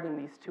described in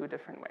these 2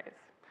 different ways.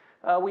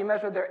 We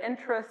measured their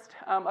interest.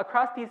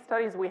 Across these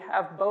studies, we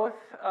have both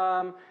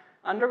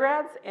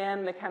undergrads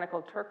and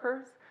mechanical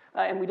Turkers,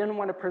 and we didn't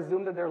want to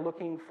presume that they're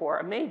looking for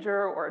a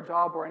major or a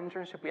job or an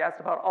internship. We asked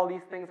about all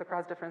these things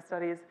across different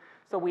studies.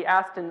 So we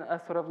asked in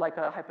a sort of like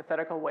a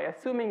hypothetical way,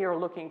 assuming you're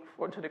looking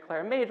to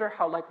declare a major,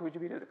 how likely would you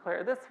be to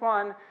declare this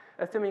one?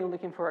 Assuming you're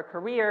looking for a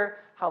career,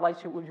 how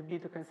likely would you be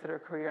to consider a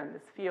career in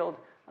this field,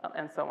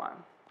 and so on.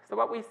 So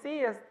what we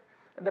see is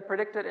the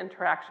predicted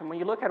interaction. When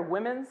you look at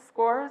women's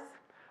scores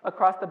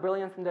across the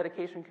brilliance and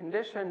dedication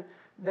condition,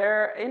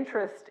 their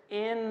interest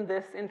in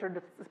this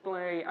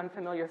interdisciplinary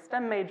unfamiliar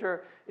STEM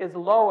major is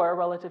lower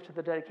relative to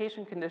the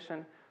dedication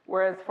condition,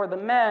 whereas for the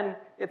men,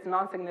 it's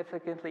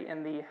non-significantly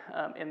in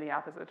the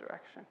opposite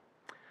direction.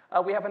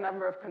 We have a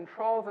number of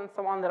controls and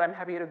so on that I'm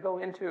happy to go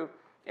into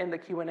in the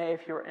Q&A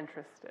if you're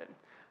interested.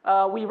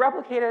 We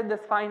replicated this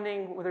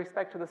finding with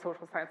respect to the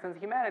social sciences and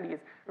humanities.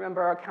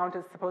 Remember, our account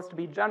is supposed to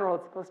be general.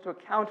 It's supposed to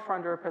account for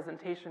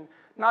underrepresentation,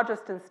 not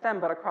just in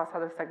STEM, but across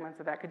other segments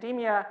of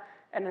academia.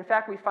 And in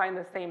fact, we find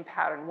the same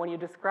pattern. When you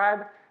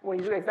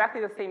do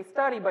exactly the same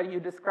study, but you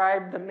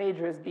describe the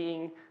majors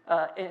being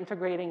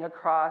integrating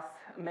across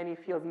many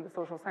fields in the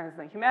social sciences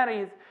and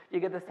humanities, you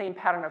get the same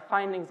pattern of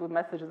findings with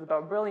messages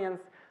about brilliance,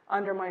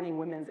 undermining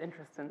women's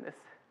interest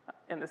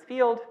in this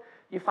field.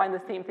 You find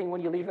the same thing when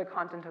you leave the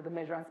content of the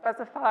major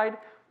unspecified,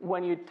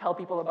 when you tell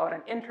people about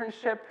an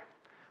internship,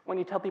 when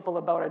you tell people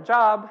about a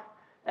job.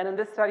 And in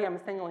this study, I'm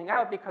singling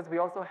out because we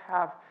also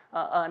have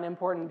an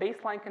important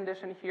baseline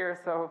condition here.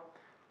 So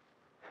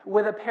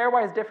with the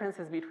pairwise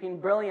differences between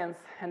brilliance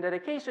and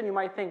dedication, you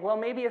might think, well,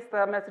 maybe it's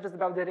the messages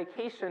about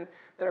dedication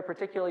that are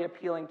particularly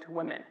appealing to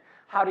women.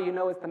 How do you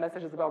know it's the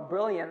messages about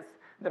brilliance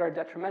that are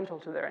detrimental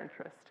to their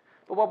interest?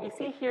 But what we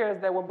see here is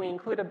that when we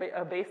include a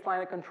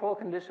baseline, a control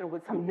condition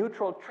with some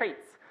neutral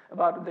traits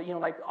about the,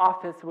 like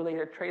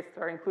office-related traits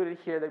that are included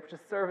here that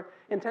just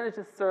intended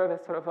to serve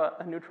as sort of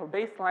a neutral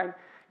baseline,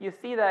 you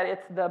see that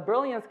it's the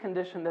brilliance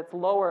condition that's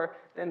lower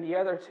than the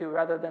other two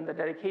rather than the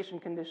dedication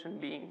condition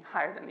being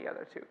higher than the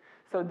other two.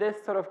 So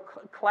this sort of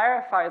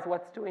clarifies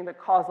what's doing the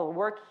causal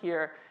work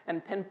here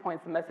and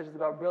pinpoints the messages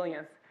about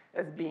brilliance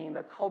as being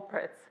the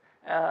culprits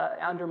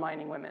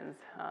undermining women's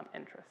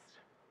interest.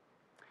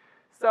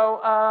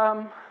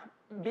 So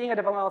being a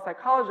developmental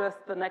psychologist,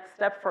 the next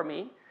step for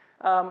me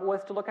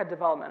was to look at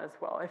development as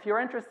well. If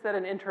you're interested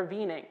in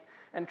intervening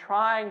and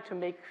trying to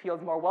make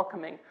fields more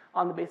welcoming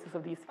on the basis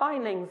of these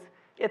findings,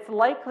 it's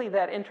likely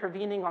that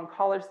intervening on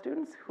college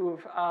students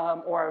who've,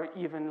 or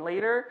even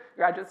later,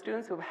 graduate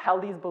students who've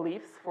held these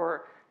beliefs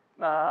for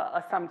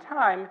some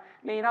time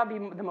may not be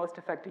the most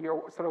effective.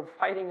 You're sort of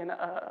fighting,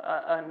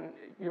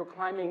 you're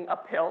climbing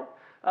uphill,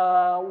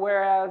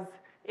 whereas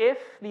if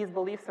these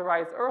beliefs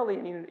arise early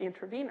and you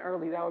intervene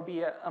early, that would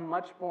be a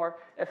much more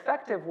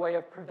effective way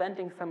of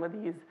preventing some of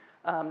these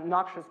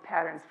noxious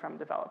patterns from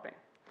developing.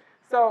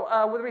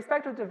 So with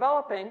respect to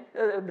development,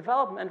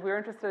 we're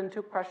interested in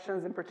two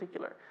questions in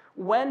particular.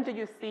 When do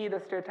you see the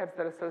stereotypes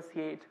that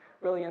associate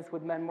brilliance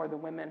with men more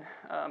than women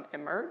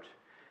emerge?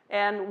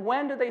 And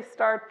when do they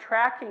start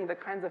tracking the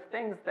kinds of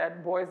things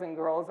that boys and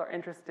girls are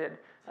interested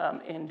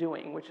in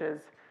doing, which is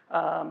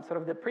sort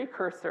of the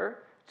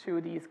precursor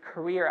to these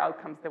career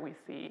outcomes that we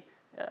see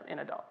in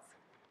adults.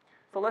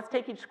 So let's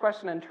take each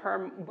question in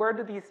turn. When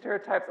do these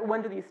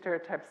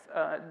stereotypes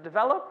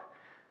develop?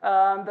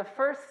 The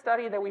first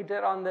study that we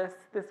did on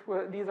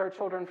these are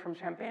children from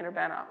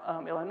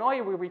Champaign-Urbana,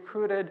 Illinois. We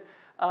recruited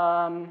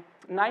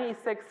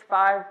 96,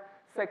 5,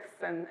 6,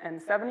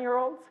 and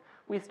 7-year-olds.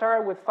 We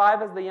started with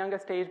 5 as the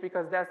youngest age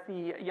because that's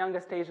the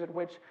youngest age at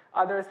which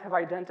others have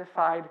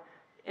identified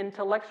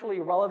intellectually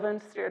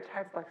relevant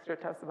stereotypes, like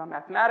stereotypes about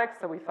mathematics,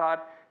 so we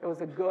thought it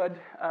was a good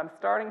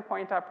starting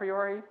point a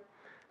priori.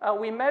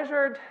 We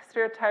measured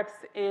stereotypes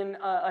in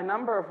a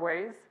number of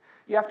ways.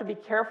 You have to be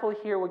careful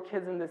here with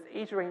kids in this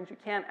age range. You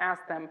can't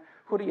ask them,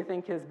 who do you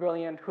think is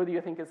brilliant? Who do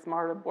you think is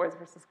smarter, boys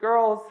versus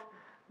girls?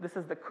 This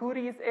is the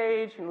cooties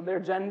age, their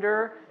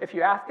gender. If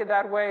you ask it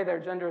that way, their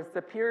gender is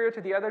superior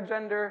to the other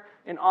gender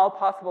in all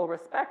possible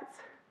respects.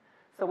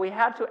 So we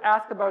had to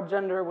ask about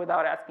gender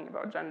without asking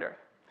about gender,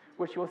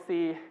 which you will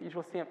see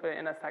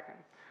in a second.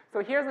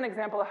 So here's an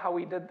example of how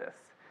we did this.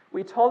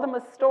 We told them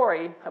a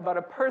story about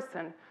a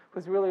person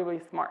who's really,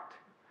 really smart.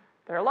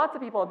 There are lots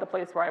of people at the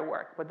place where I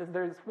work, but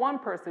there's one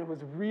person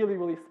who's really,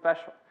 really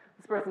special.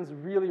 This person's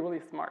really,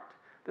 really smart.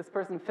 This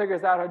person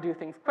figures out how to do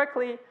things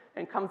quickly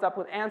and comes up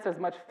with answers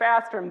much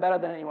faster and better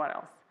than anyone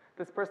else.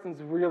 This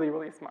person's really,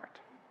 really smart.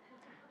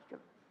 You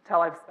can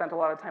tell I've spent a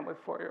lot of time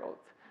with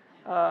 4-year-olds.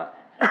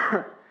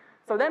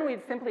 So then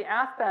we'd simply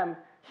ask them,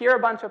 here are a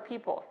bunch of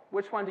people.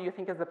 Which one do you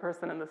think is the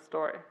person in the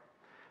story?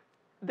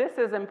 This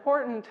is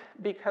important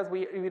because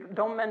we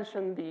don't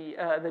mention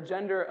the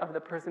gender of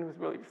the person who's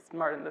really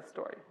smart in this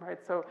story, right?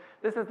 So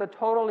this is a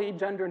totally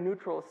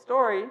gender-neutral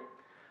story,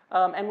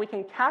 and we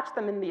can catch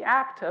them in the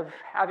act of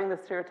having the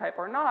stereotype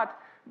or not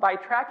by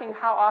tracking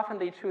how often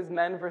they choose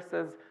men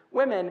versus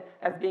women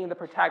as being the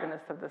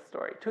protagonists of this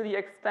story. To the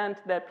extent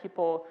that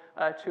people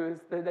that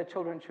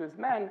children choose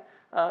men,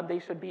 they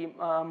should be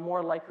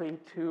more likely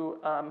to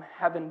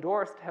have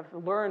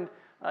learned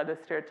the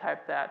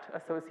stereotype that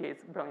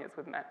associates brilliance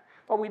with men.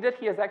 What we did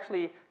here is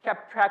actually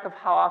kept track of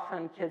how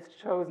often kids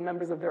chose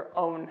members of their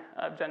own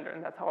gender,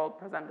 and that's how I'll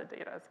present the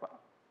data as well.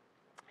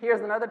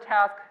 Here's another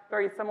task,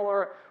 very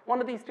similar. One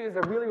of these two is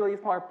a really, really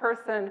smart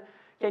person.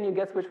 Can you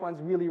guess which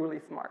one's really, really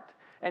smart?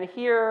 And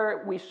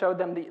here we showed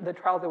them the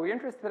trials that we're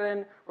interested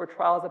in were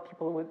trials of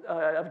people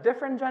of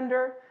different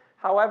gender.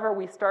 However,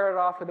 we started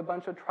off with a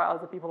bunch of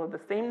trials of people of the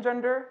same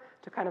gender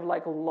to kind of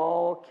like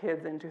lull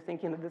kids into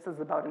thinking that this is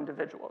about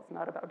individuals,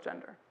 not about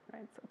gender,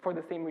 right? So for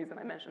the same reason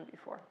I mentioned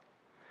before.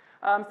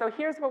 So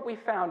here's what we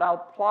found. I'll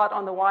plot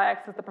on the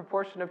y-axis the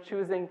proportion of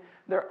choosing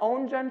their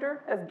own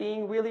gender as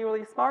being really,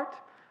 really smart.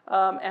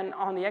 And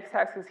on the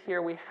x-axis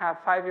here, we have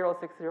 5-year-olds,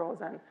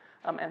 6-year-olds, and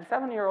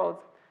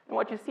 7-year-olds. And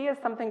what you see is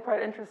something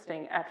quite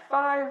interesting. At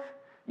 5,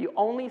 you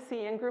only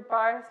see in-group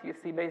bias. You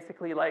see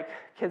basically like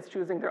kids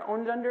choosing their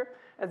own gender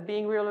as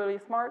being really, really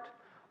smart.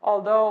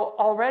 Although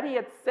already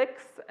at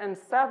 6 and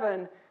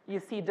 7, you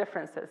see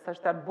differences, such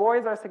that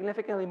boys are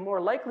significantly more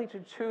likely to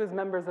choose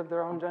members of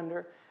their own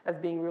gender as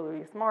being really,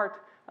 really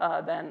smart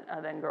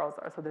than girls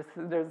are. So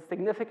there's a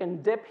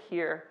significant dip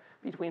here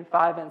between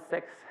 5 and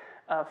 6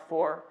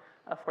 for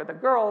the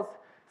girls.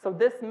 So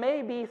this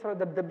may be sort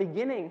of the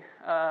beginning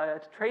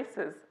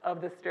traces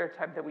of the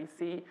stereotype that we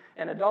see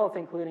in adults,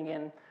 including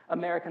in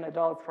American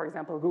adults, for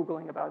example,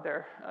 Googling about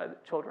their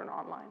children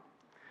online.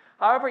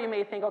 However, you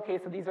may think, okay,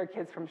 so these are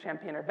kids from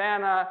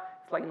Champaign-Urbana,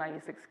 it's like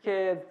 96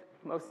 kids,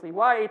 mostly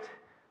white.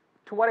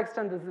 To what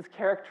extent does this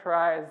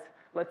characterize,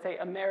 let's say,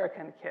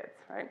 American kids,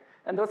 right?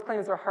 And those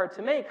claims are hard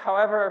to make.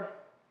 However,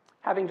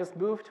 having just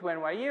moved to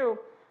NYU,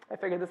 I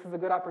figured this is a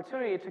good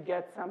opportunity to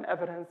get some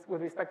evidence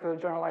with respect to the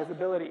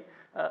generalizability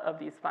of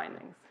these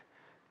findings.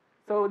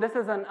 So this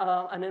is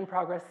an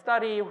in-progress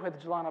study with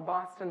Jelana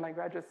Boston, my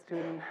graduate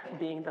student,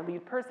 being the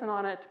lead person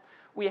on it.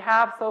 We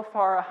have so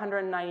far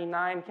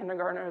 199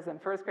 kindergartners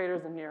and first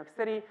graders in New York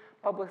City,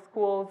 public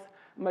schools,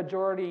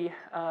 majority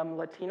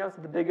Latinos.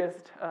 The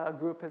biggest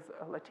group is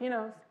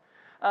Latinos.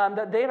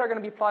 The data are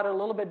going to be plotted a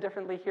little bit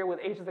differently here with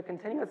age as a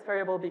continuous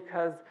variable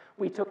because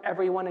we took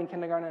everyone in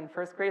kindergarten and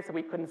first grade, so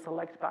we couldn't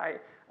select by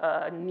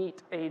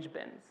neat age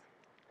bins.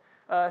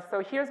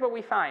 So here's what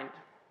we find.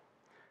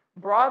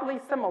 Broadly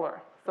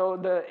similar. So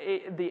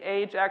the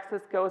age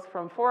axis goes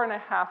from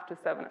 4.5 to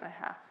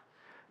 7.5.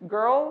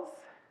 Girls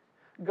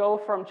go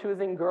from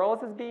choosing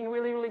girls as being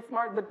really, really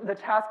smart. The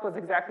task was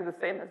exactly the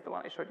same as the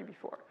one I showed you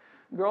before.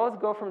 Girls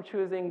go from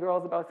choosing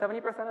girls about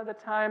 70% of the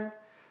time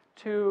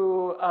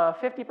to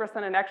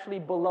 50% and actually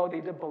below. They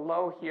did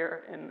below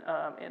here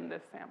in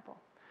this sample.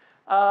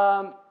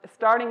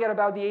 Starting at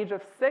about the age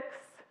of 6,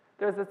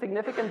 there's a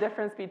significant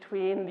difference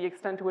between the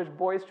extent to which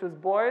boys choose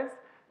boys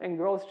and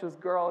girls choose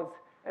girls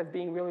as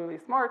being really, really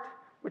smart,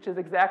 which is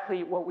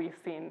exactly what we've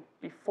seen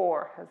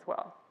before as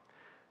well.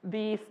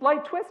 The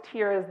slight twist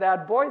here is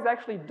that boys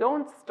actually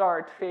don't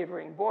start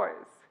favoring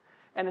boys.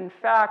 And in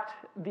fact,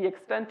 the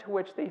extent to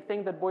which they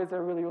think that boys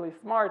are really, really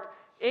smart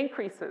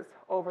increases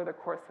over the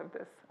course of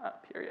this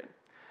period.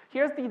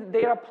 Here's the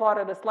data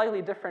plotted a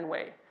slightly different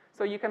way.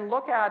 So you can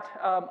look at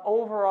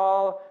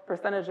overall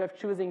percentage of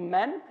choosing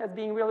men as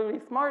being really,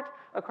 really smart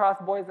across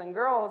boys and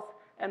girls.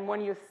 And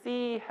when you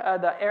see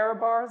the error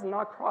bars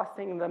not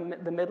crossing the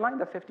midline,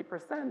 the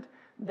 50%,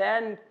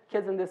 then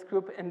kids in this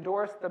group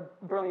endorse the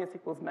brilliance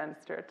equals men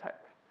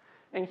stereotype.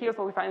 And here's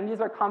what we find. And these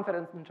are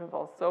confidence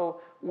intervals.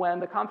 So when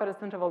the confidence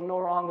interval no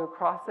longer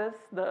crosses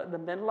the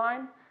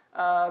midline,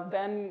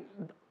 then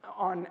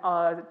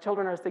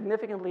children are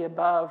significantly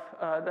above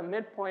the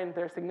midpoint.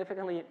 They're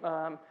significantly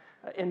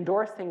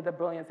endorsing the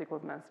brilliance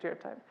equals men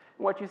stereotype.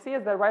 And what you see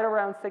is that right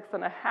around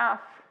 6.5,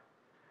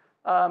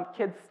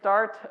 kids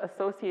start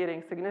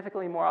associating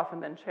significantly more often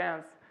than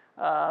chance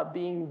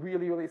being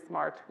really, really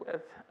smart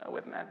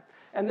with men.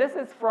 And this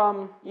is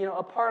from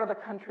a part of the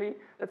country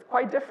that's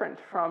quite different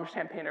from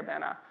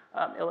Champaign-Urbana,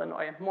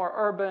 Illinois. More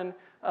urban,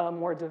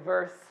 more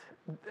diverse,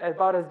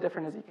 about as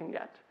different as you can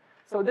get.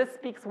 So this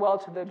speaks well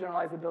to the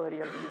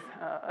generalizability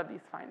of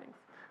these findings.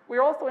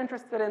 We're also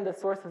interested in the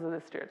sources of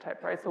this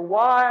stereotype, right? So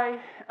why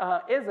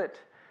is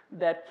it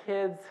that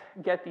kids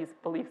get these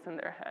beliefs in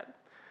their head?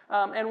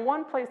 And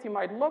one place you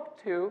might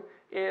look to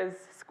is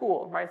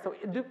school, right? So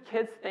do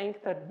kids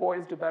think that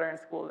boys do better in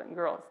school than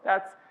girls?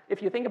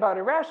 If you think about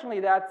it rationally,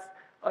 that's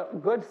a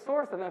good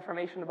source of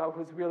information about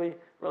who's really,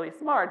 really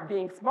smart.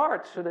 Being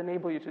smart should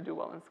enable you to do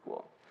well in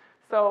school.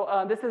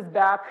 So this is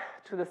back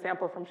to the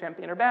sample from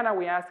Champaign-Urbana.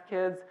 We asked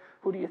kids,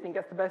 who do you think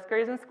gets the best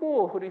grades in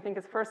school? Who do you think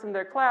is first in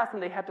their class?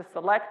 And they had to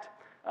select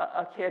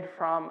a kid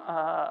from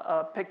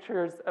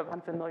pictures of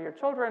unfamiliar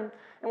children.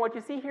 And what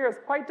you see here is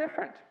quite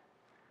different.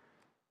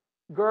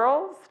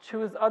 Girls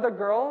choose other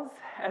girls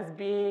as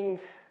being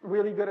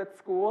really good at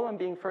school and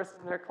being first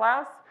in their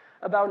class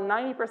about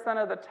 90%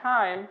 of the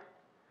time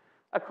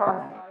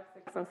across 5,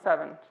 6, and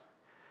 7.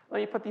 Let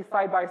me put these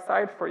side by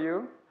side for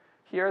you.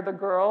 Here are the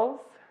girls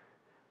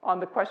on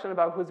the question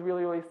about who's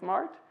really, really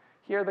smart.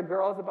 Here are the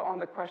girls on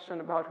the question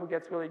about who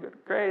gets really good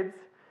grades.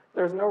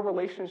 There's no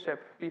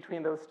relationship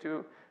between those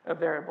two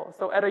variables.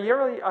 So at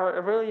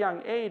a really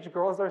young age,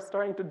 girls are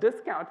starting to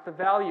discount the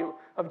value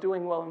of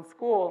doing well in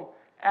school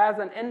as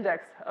an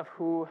index of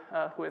who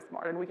is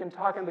smart. And we can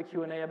talk in the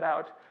Q&A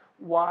about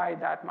why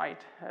that might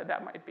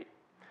be.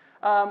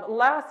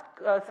 Last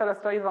set of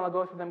studies, and I'll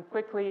go through them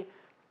quickly.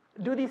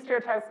 Do these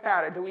stereotypes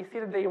matter? Do we see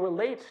that they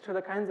relate to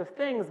the kinds of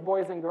things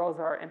boys and girls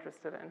are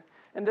interested in?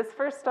 In this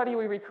first study,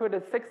 we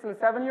recruited 6 and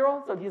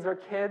 7-year-olds, so these are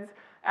kids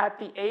at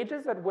the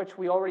ages at which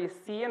we already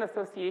see an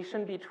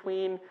association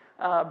between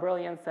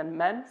brilliance and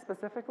men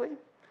specifically.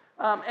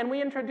 And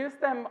we introduced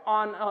them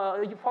on,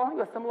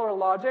 following a similar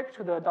logic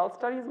to the adult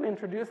studies, we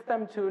introduced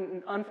them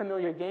to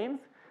unfamiliar games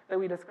that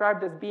we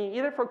described as being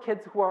either for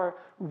kids who are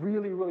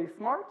really, really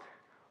smart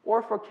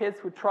or for kids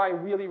who try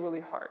really, really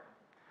hard.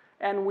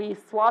 And we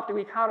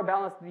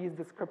counterbalanced these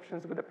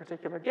descriptions with the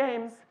particular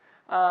games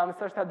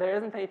such that there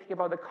isn't anything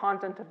about the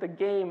content of the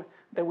game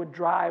that would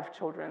drive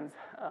children's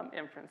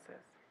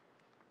inferences.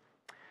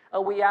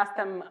 We asked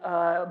them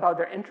about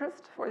their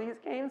interest for these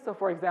games. So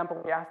for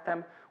example, we asked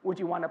them, would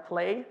you want to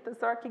play the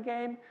Zarky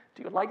game?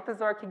 Do you like the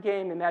Zarky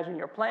game? Imagine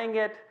you're playing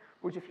it.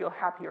 Would you feel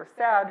happy or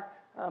sad?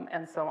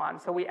 And so on.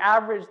 So we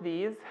averaged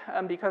these.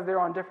 Because they're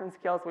on different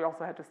scales, we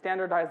also had to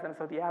standardize them,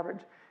 so the average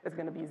is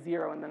going to be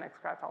 0 in the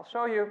next graph I'll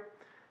show you.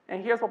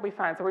 And here's what we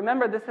find. So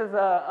remember, this is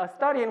a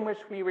study in which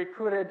we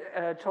recruited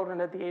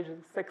children at the ages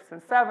of 6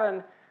 and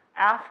 7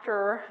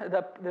 after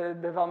the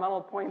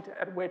developmental point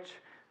at which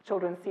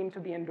children seem to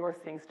be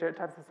endorsing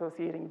stereotypes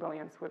associating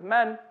brilliance with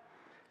men.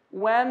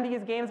 When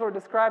these games were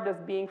described as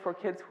being for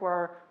kids who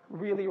are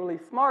really, really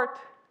smart,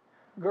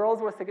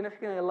 girls were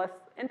significantly less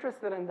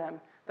interested in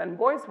them than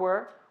boys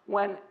were.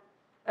 When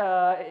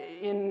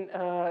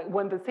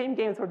the same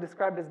games were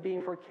described as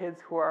being for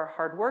kids who are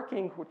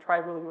hardworking, who try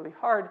really, really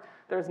hard,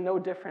 there's no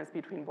difference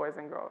between boys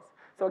and girls.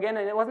 So again,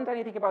 it wasn't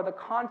anything about the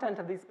content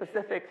of these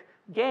specific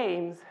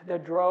games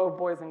that drove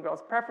boys and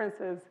girls'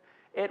 preferences.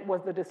 It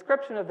was the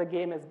description of the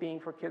game as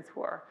being for kids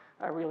who are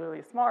really,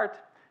 really smart.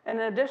 And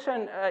in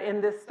addition,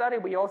 in this study,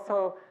 we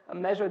also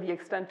measure the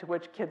extent to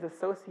which kids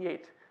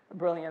associate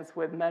brilliance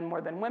with men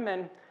more than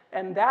women.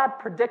 And that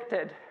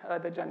predicted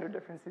the gender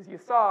differences you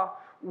saw,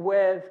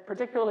 with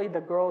particularly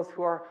the girls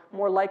who are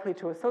more likely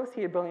to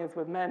associate brilliance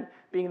with men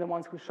being the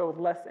ones who showed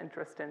less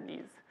interest in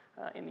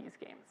these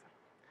games.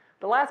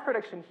 The last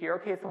prediction here,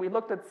 okay, so we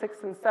looked at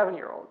 6 and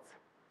 7-year-olds.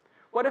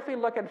 What if we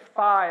look at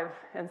 5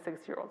 and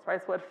 6-year-olds,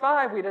 right? So at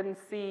 5, we didn't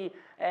see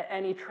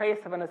any trace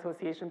of an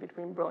association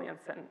between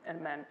brilliance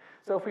and men.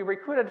 So if we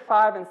recruited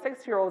 5 and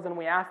 6-year-olds and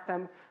we asked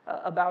them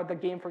about the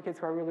game for kids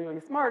who are really,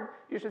 really smart,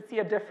 you should see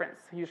a difference.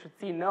 You should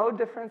see no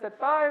difference at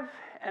 5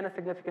 and a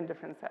significant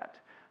difference at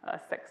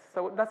 6.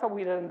 So that's what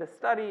we did in this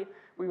study.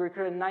 We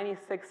recruited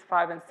 96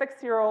 5 and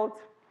 6-year-olds.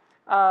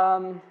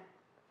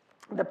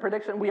 The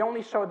prediction, we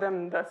only showed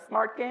them the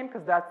smart game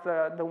because that's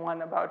the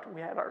one about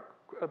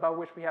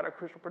which we had our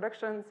crucial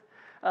predictions.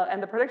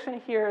 And the prediction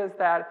here is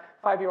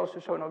that 5-year-olds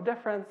should show no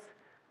difference,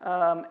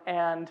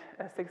 and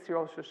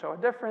 6-year-olds should show a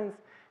difference.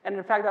 And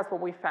in fact, that's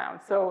what we found.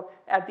 So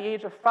at the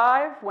age of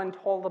 5, when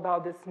told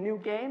about this new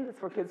game that's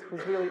for kids who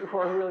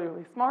are really,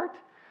 really smart,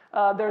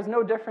 there's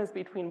no difference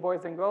between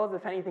boys and girls.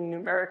 If anything,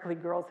 numerically,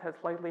 girls have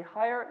slightly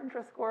higher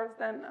interest scores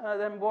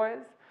than boys.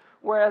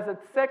 Whereas at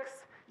 6,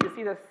 you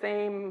see the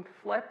same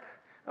flip,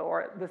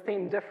 or the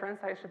same difference,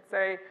 I should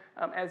say,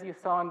 as you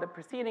saw in the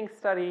preceding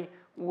study,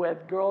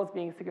 with girls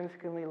being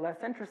significantly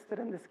less interested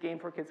in this game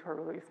for kids who are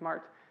really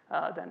smart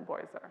than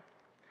boys are.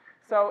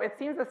 So it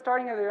seems that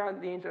starting at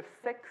around the age of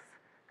 6,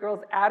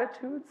 girls'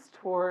 attitudes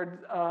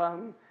towards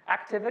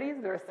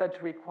activities that are said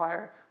to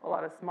require a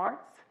lot of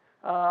smarts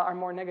are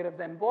more negative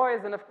than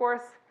boys. And of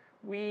course,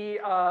 we,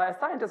 as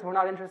scientists, we're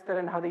not interested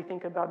in how they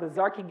think about the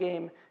Zarky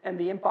game and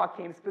the Impoc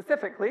game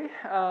specifically,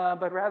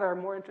 but rather are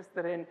more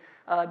interested in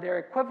their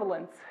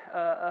equivalents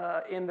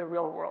in the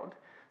real world.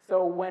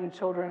 So when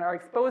children are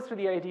exposed to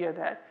the idea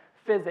that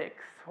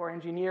physics or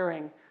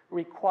engineering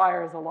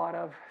requires a lot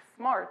of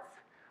smarts,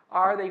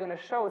 are they going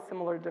to show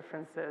similar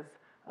differences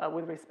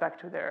with respect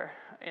to their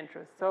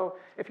interests? So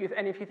if you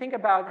think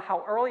about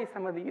how early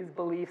some of these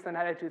beliefs and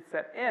attitudes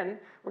set in,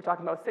 we're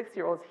talking about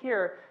 6-year-olds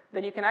here,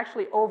 then you can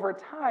actually, over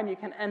time, you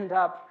can end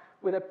up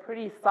with a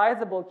pretty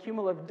sizable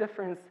cumulative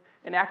difference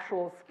in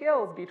actual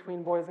skills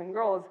between boys and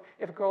girls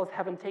if girls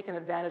haven't taken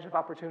advantage of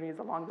opportunities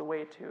along the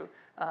way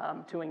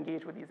to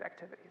engage with these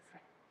activities.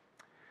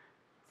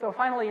 So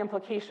finally,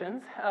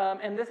 implications.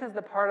 And this is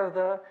the part of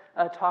the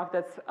talk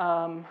that's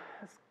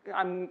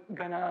I'm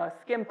going to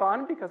skimp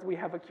on because we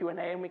have a Q&A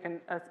and we can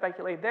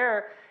speculate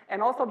there.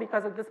 And also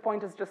because at this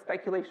point it's just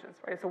speculations,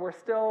 right? So we're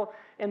still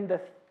in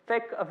the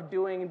thick of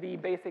doing the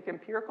basic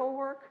empirical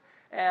work.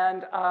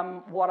 And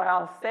what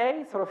I'll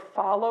say sort of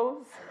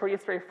follows pretty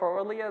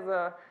straightforwardly as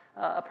a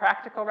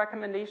practical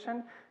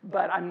recommendation,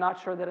 but I'm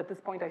not sure that at this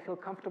point I feel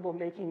comfortable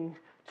making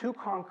too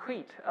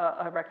concrete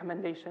a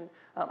recommendation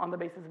on the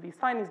basis of these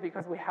findings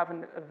because we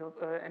haven't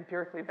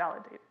empirically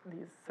validated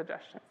these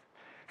suggestions.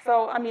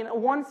 So, I mean,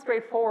 one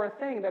straightforward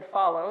thing that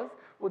follows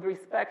with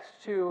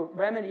respect to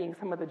remedying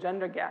some of the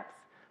gender gaps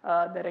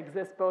that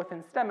exist both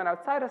in STEM and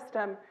outside of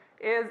STEM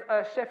is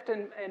a shift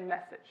in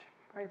message,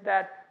 right?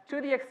 That to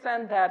the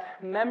extent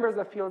that members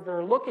of fields that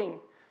are looking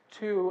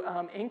to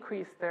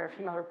increase their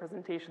female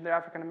representation, their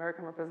African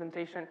American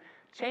representation,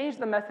 change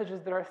the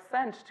messages that are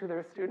sent to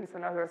their students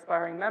and other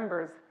aspiring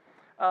members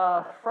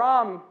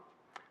from,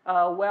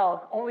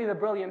 well, only the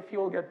brilliant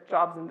few will get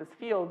jobs in this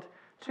field,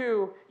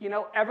 Two,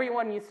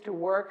 everyone needs to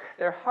work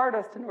their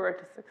hardest in order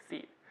to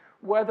succeed.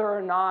 Whether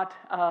or not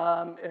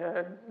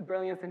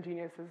brilliance and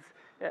genius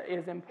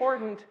is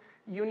important,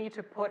 you need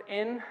to put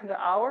in the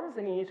hours,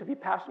 and you need to be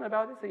passionate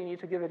about it, so you need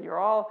to give it your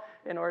all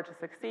in order to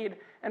succeed.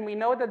 And we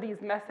know that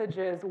these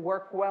messages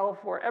work well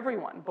for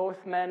everyone,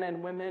 both men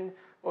and women,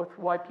 both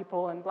white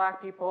people and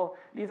black people.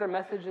 These are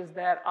messages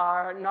that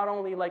are not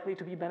only likely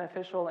to be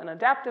beneficial and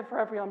adaptive for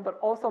everyone, but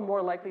also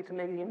more likely to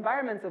make the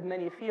environments of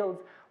many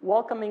fields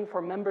welcoming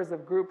for members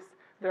of groups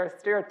that are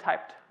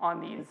stereotyped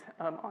on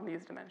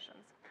these dimensions.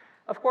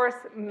 Of course,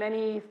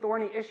 many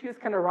thorny issues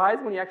can arise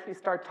when you actually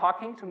start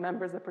talking to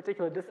members of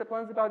particular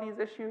disciplines about these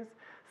issues.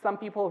 Some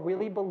people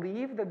really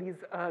believe that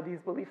these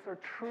beliefs are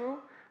true,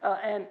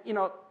 and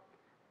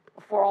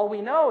for all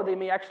we know, they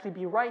may actually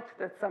be right,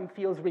 that some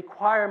fields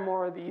require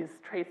more of these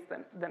traits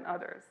than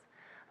others.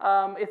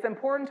 It's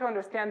important to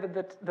understand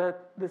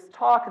that this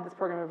talk and this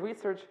program of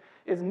research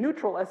is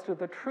neutral as to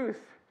the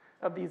truth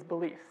of these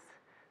beliefs.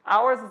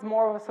 Ours is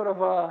more of a sort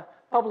of a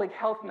public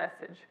health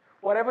message.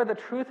 Whatever the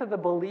truth of the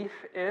belief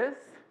is,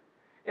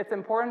 it's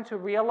important to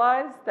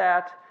realize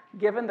that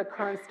given the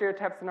current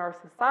stereotypes in our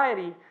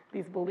society,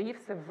 these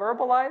beliefs, if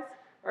verbalized,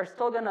 are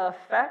still going to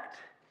affect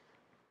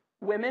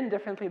women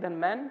differently than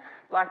men,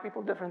 black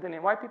people differently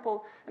than white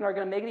people, and are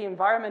going to make the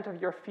environment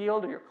of your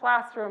field or your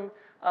classroom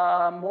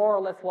more or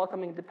less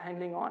welcoming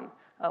depending on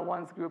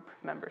one's group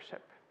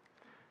membership.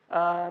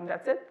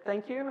 That's it.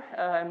 Thank you.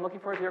 I'm looking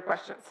forward to your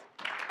questions.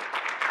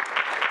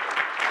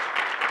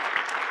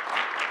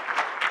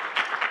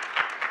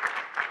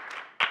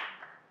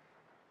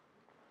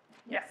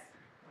 Yes.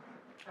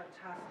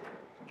 Fantastic.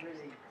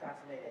 Really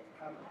fascinating.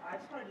 I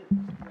just wanted to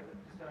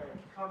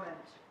comment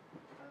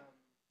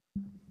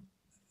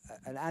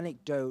an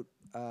anecdote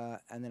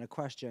and then a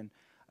question.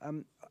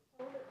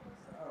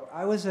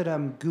 I was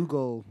at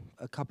Google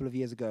a couple of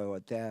years ago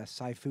at their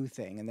Sci-Fu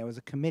thing, and there was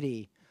a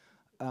committee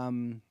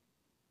on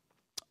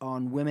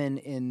women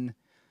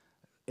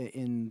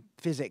in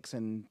physics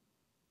and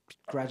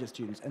graduate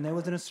students, and there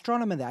was an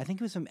astronomer there. I think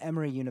it was from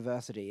Emory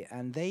University,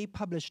 and they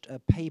published a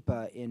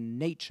paper in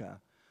Nature,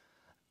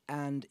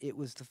 and it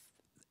was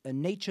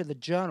Nature, the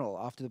journal,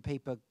 after the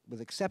paper was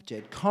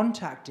accepted,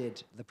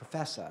 contacted the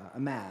professor,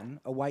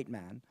 a white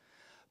man,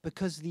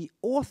 because the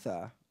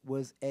author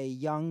was a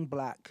young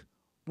black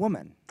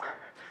woman.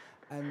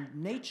 And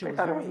Nature was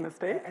thought it was a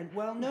mistake?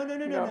 Well, no,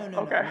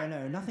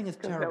 nothing as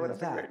terrible as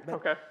that.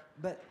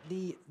 But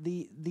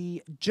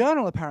the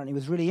journal apparently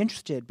was really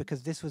interested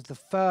because this was the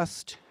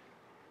first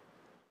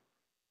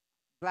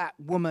black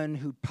woman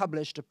who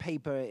published a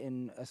paper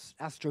in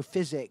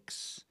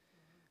astrophysics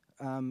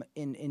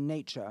in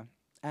Nature.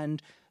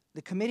 And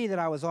the committee that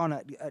I was on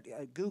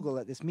at Google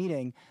at this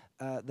meeting,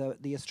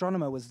 the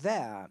astronomer was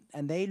there,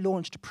 and they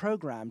launched a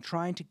program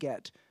trying to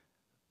get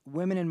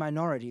women and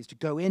minorities to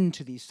go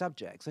into these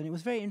subjects. And it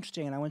was very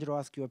interesting, and I wanted to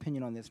ask your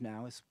opinion on this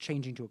now. It's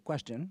changing to a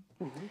question.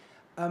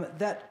 Mm-hmm.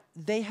 That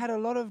they had a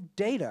lot of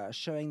data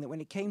showing that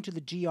when it came to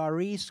the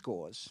GRE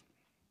scores,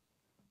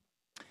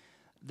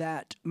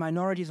 that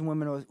minorities and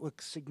women were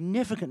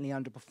significantly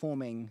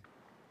underperforming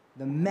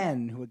the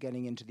men who were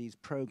getting into these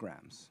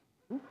programs.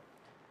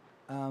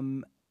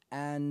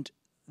 And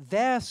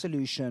their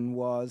solution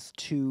was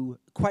to,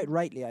 quite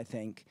rightly I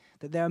think,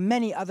 that there are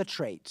many other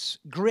traits.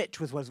 Grit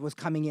was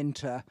coming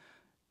into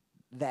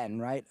then,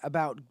 right,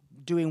 about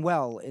doing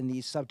well in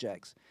these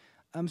subjects.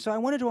 So I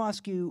wanted to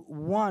ask you,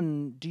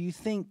 one, do you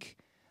think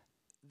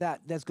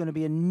that there's going to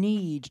be a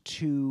need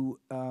to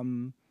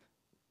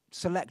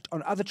select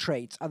on other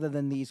traits other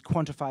than these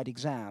quantified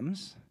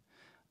exams?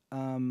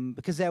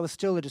 Because there was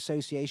still a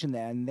dissociation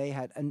there, and they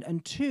had,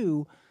 and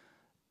two,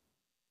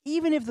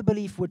 even if the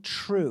belief were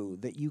true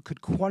that you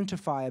could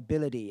quantify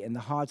ability in the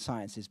hard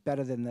sciences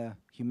better than the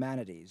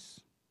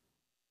humanities,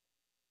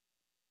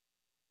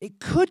 it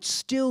could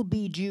still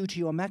be due to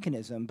your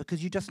mechanism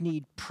because you just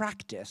need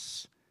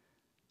practice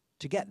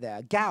to get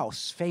there.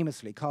 Gauss,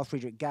 famously, Carl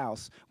Friedrich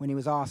Gauss, when he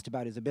was asked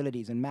about his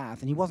abilities in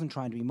math, and he wasn't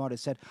trying to be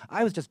modest, said,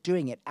 I was just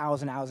doing it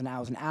hours and hours and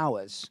hours and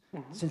hours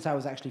since I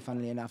was actually,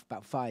 funnily enough,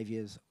 about 4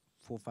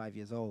 or 5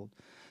 years old.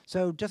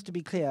 So just to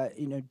be clear,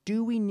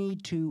 do we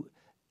need to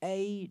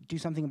do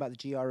something about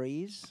the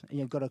GREs?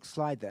 You've got a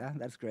slide there,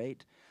 that's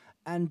great.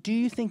 And do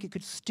you think it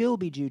could still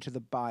be due to the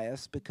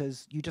bias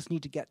because you just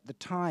need to get the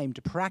time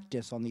to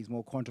practice on these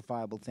more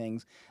quantifiable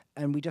things,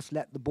 and we just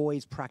let the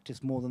boys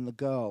practice more than the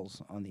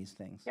girls on these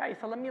things? Yeah,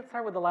 so let me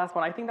start with the last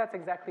one. I think that's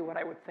exactly what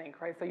I would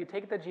think, right? So you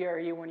take the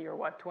GRE when you're,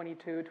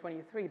 22,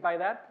 23. By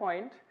that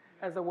point,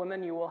 as a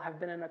woman, you will have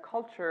been in a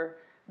culture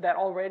that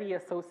already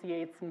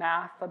associates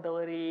math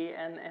ability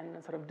and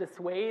sort of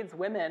dissuades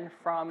women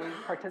from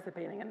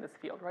participating in this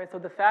field, right? So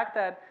the fact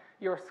that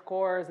your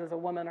scores as a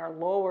woman are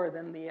lower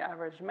than the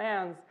average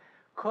man's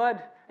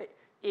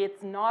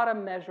it's not a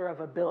measure of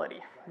ability,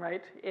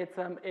 right? It's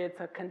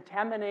a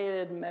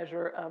contaminated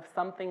measure of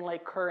something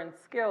like current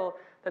skill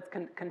that's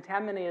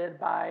contaminated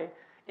by,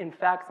 in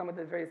fact, some of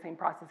the very same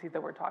processes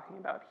that we're talking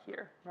about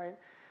here, right?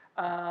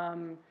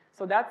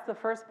 So that's the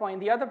first point.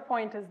 The other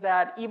point is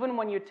that even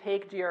when you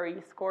take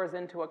GRE scores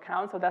into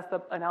account, so that's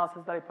the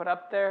analysis that I put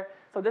up there.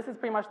 So this is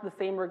pretty much the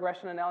same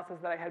regression analysis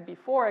that I had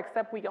before,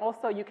 except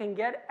you can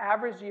get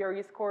average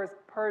GRE scores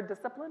per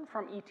discipline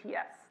from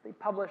ETS. They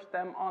publish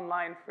them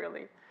online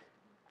freely.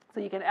 So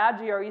you can add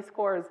GRE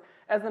scores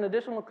as an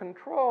additional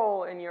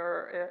control in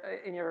your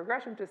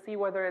regression to see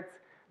whether it's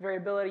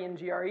variability in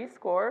GRE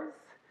scores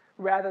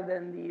rather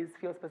than these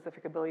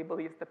field-specific ability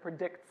beliefs that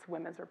predicts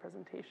women's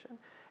representation.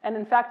 And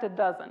in fact, it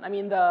doesn't. I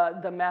mean,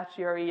 the match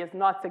GRE is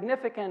not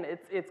significant.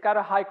 It's got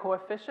a high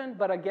coefficient,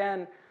 but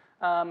again,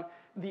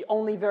 the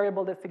only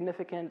variable that's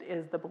significant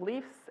is the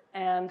beliefs,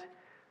 and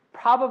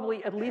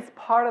probably at least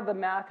part of the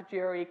math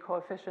GRE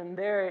coefficient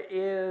there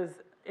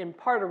is in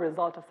part a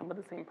result of some of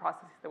the same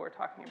processes that we're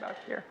talking about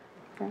here.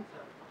 Okay.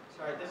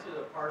 Sorry, this is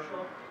a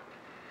partial?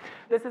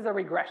 This is a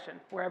regression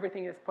where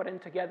everything is put in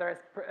together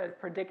as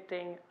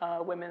predicting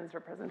women's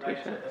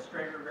representation. Right, a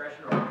straight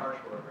regression or a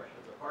partial regression?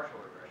 It's a partial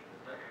regression,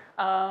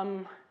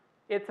 isn't it?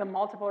 It's a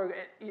multiple,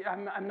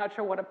 I'm not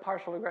sure what a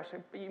partial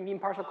regression, you mean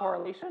partial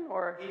correlation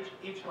or?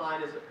 Each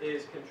line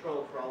is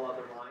controlled for all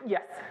other lines?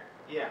 Yes.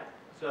 Yeah,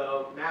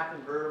 so math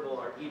and verbal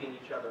are eating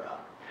each other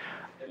up.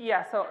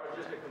 Yeah, so.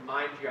 Just a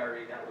combined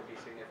GRE, that would be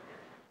significant.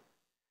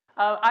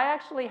 I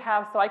actually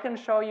have, so I can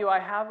show you, I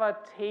have a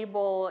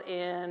table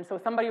so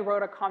somebody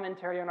wrote a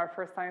commentary on our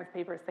first science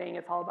paper saying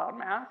it's all about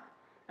math.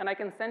 And I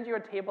can send you a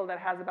table that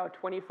has about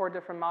 24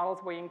 different models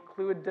where you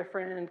include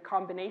different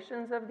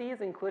combinations of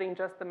these, including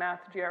just the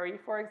math GRE,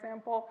 for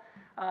example.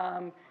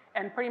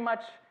 And pretty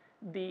much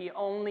the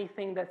only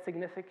thing that's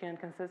significant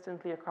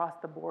consistently across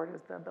the board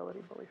is the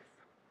ability beliefs.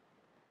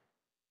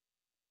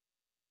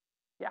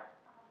 Yeah.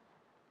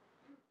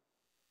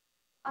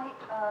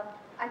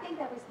 I think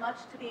there is much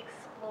to be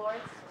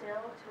explored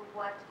still to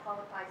what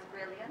qualifies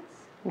brilliance.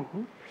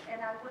 Mm-hmm.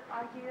 And I would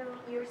argue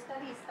your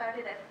study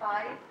started at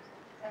 5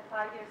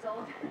 years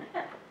old.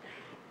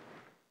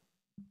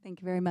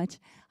 Thank you very much.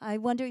 I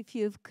wonder if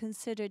you've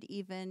considered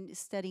even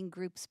studying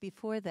groups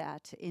before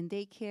that, in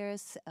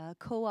daycares,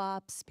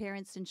 co-ops,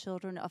 parents and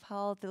children, of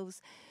how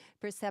those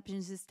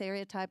perceptions and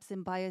stereotypes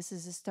and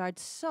biases start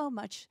so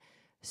much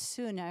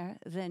sooner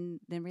than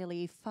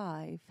really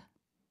 5.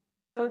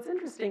 So it's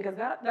interesting because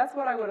that's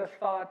what I would have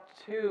thought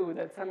too,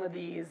 that some of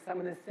the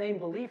same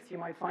beliefs you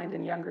might find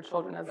in younger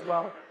children as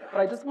well. But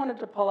I just wanted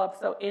to pull up,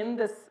 so in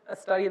this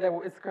study that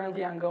is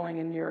currently ongoing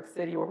in New York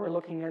City where we're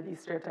looking at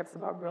these stereotypes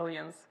about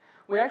brilliance,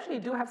 we actually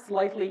do have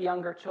slightly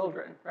younger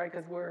children, right?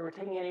 Because we're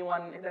taking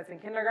anyone that's in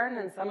kindergarten,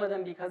 and some of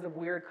them, because of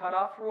weird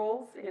cutoff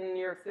rules in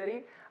New York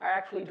City, are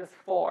actually just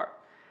 4.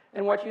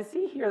 And what you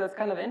see here that's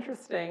kind of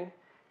interesting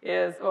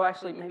is, oh,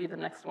 actually, maybe the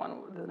next slide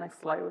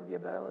would be a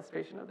better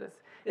illustration of this,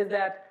 is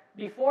that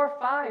before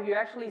 5, you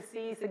actually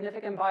see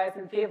significant bias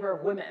in favor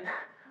of women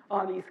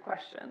on these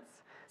questions.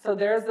 So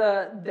there's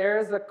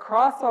a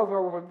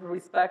crossover with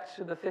respect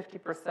to the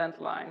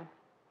 50% line.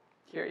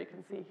 Here, you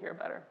can see here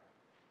better.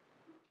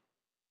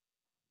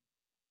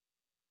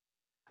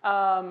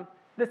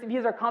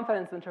 These are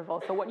confidence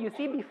intervals. So what you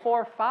see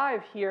before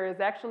 5 here is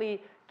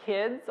actually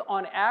kids,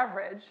 on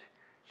average,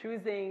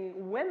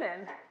 choosing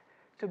women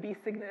to be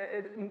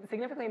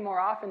significantly more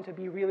often to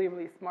be really,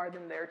 really smart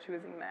than they're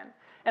choosing men.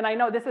 And I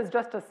know this is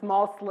just a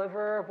small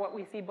sliver of what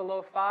we see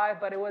below 5,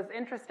 but it was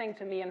interesting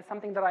to me and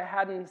something that I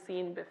hadn't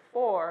seen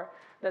before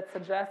that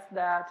suggests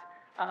that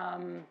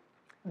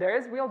there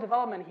is real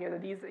development here,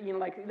 that these,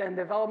 and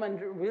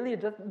development really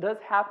just does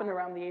happen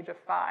around the age of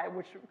 5,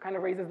 which kind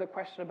of raises the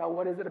question about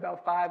what is it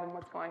about 5 and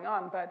what's going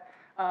on. But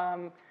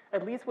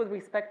at least with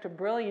respect to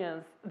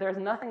brilliance, there's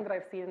nothing that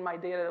I've seen in my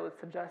data that would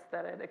suggest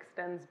that it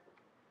extends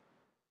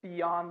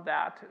beyond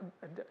that,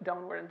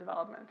 downward in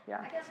development.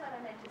 Yeah. I guess what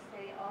I meant to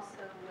say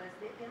also was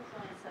the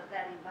influence of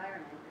that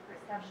environment, the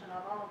perception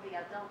of all of the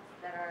adults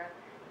that are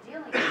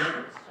dealing with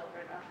these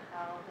children, of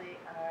how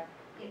they are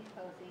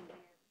imposing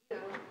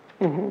their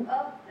view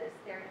of the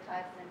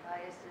stereotypes and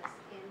biases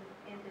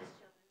in these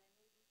children.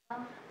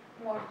 And they become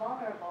more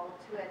vulnerable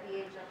to, at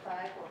the age of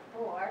 5 or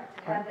 4,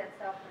 to have that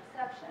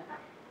self-perception,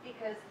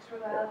 because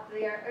throughout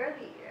their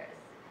early years,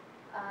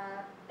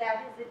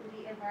 that is in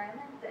the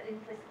environment that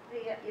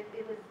implicitly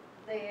it was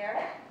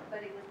there,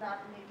 but it was not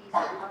maybe so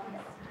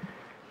obvious.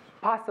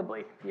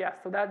 Possibly, yes.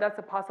 So that's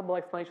a possible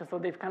explanation. So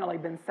they've kind of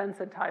like been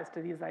sensitized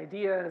to these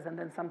ideas, and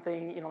then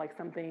something,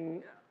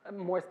 something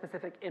more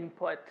specific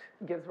input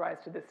gives rise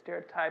to this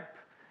stereotype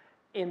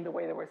in the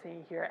way that we're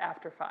seeing here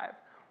after 5.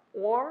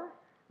 Or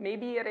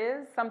maybe it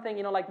is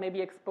something, like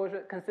maybe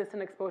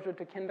consistent exposure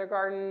to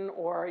kindergarten,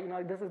 or,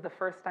 this is the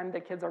first time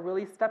that kids are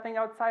really stepping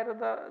outside of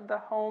the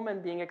home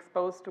and being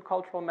exposed to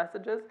cultural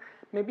messages.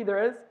 Maybe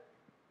there is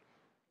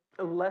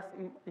less,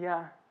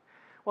 yeah.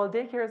 Well,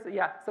 daycares,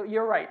 yeah, so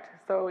you're right.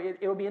 So it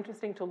will be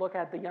interesting to look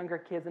at the younger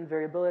kids and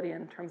variability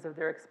in terms of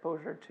their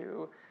exposure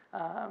to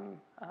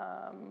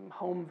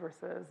home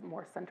versus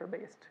more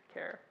center-based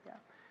care, yeah.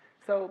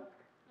 So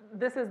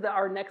this is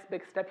our next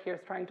big step here,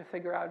 is trying to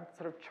figure out,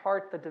 sort of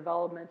chart the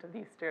development of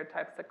these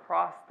stereotypes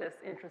across this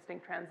interesting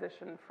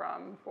transition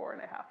from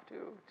 4.5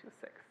 to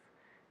 6.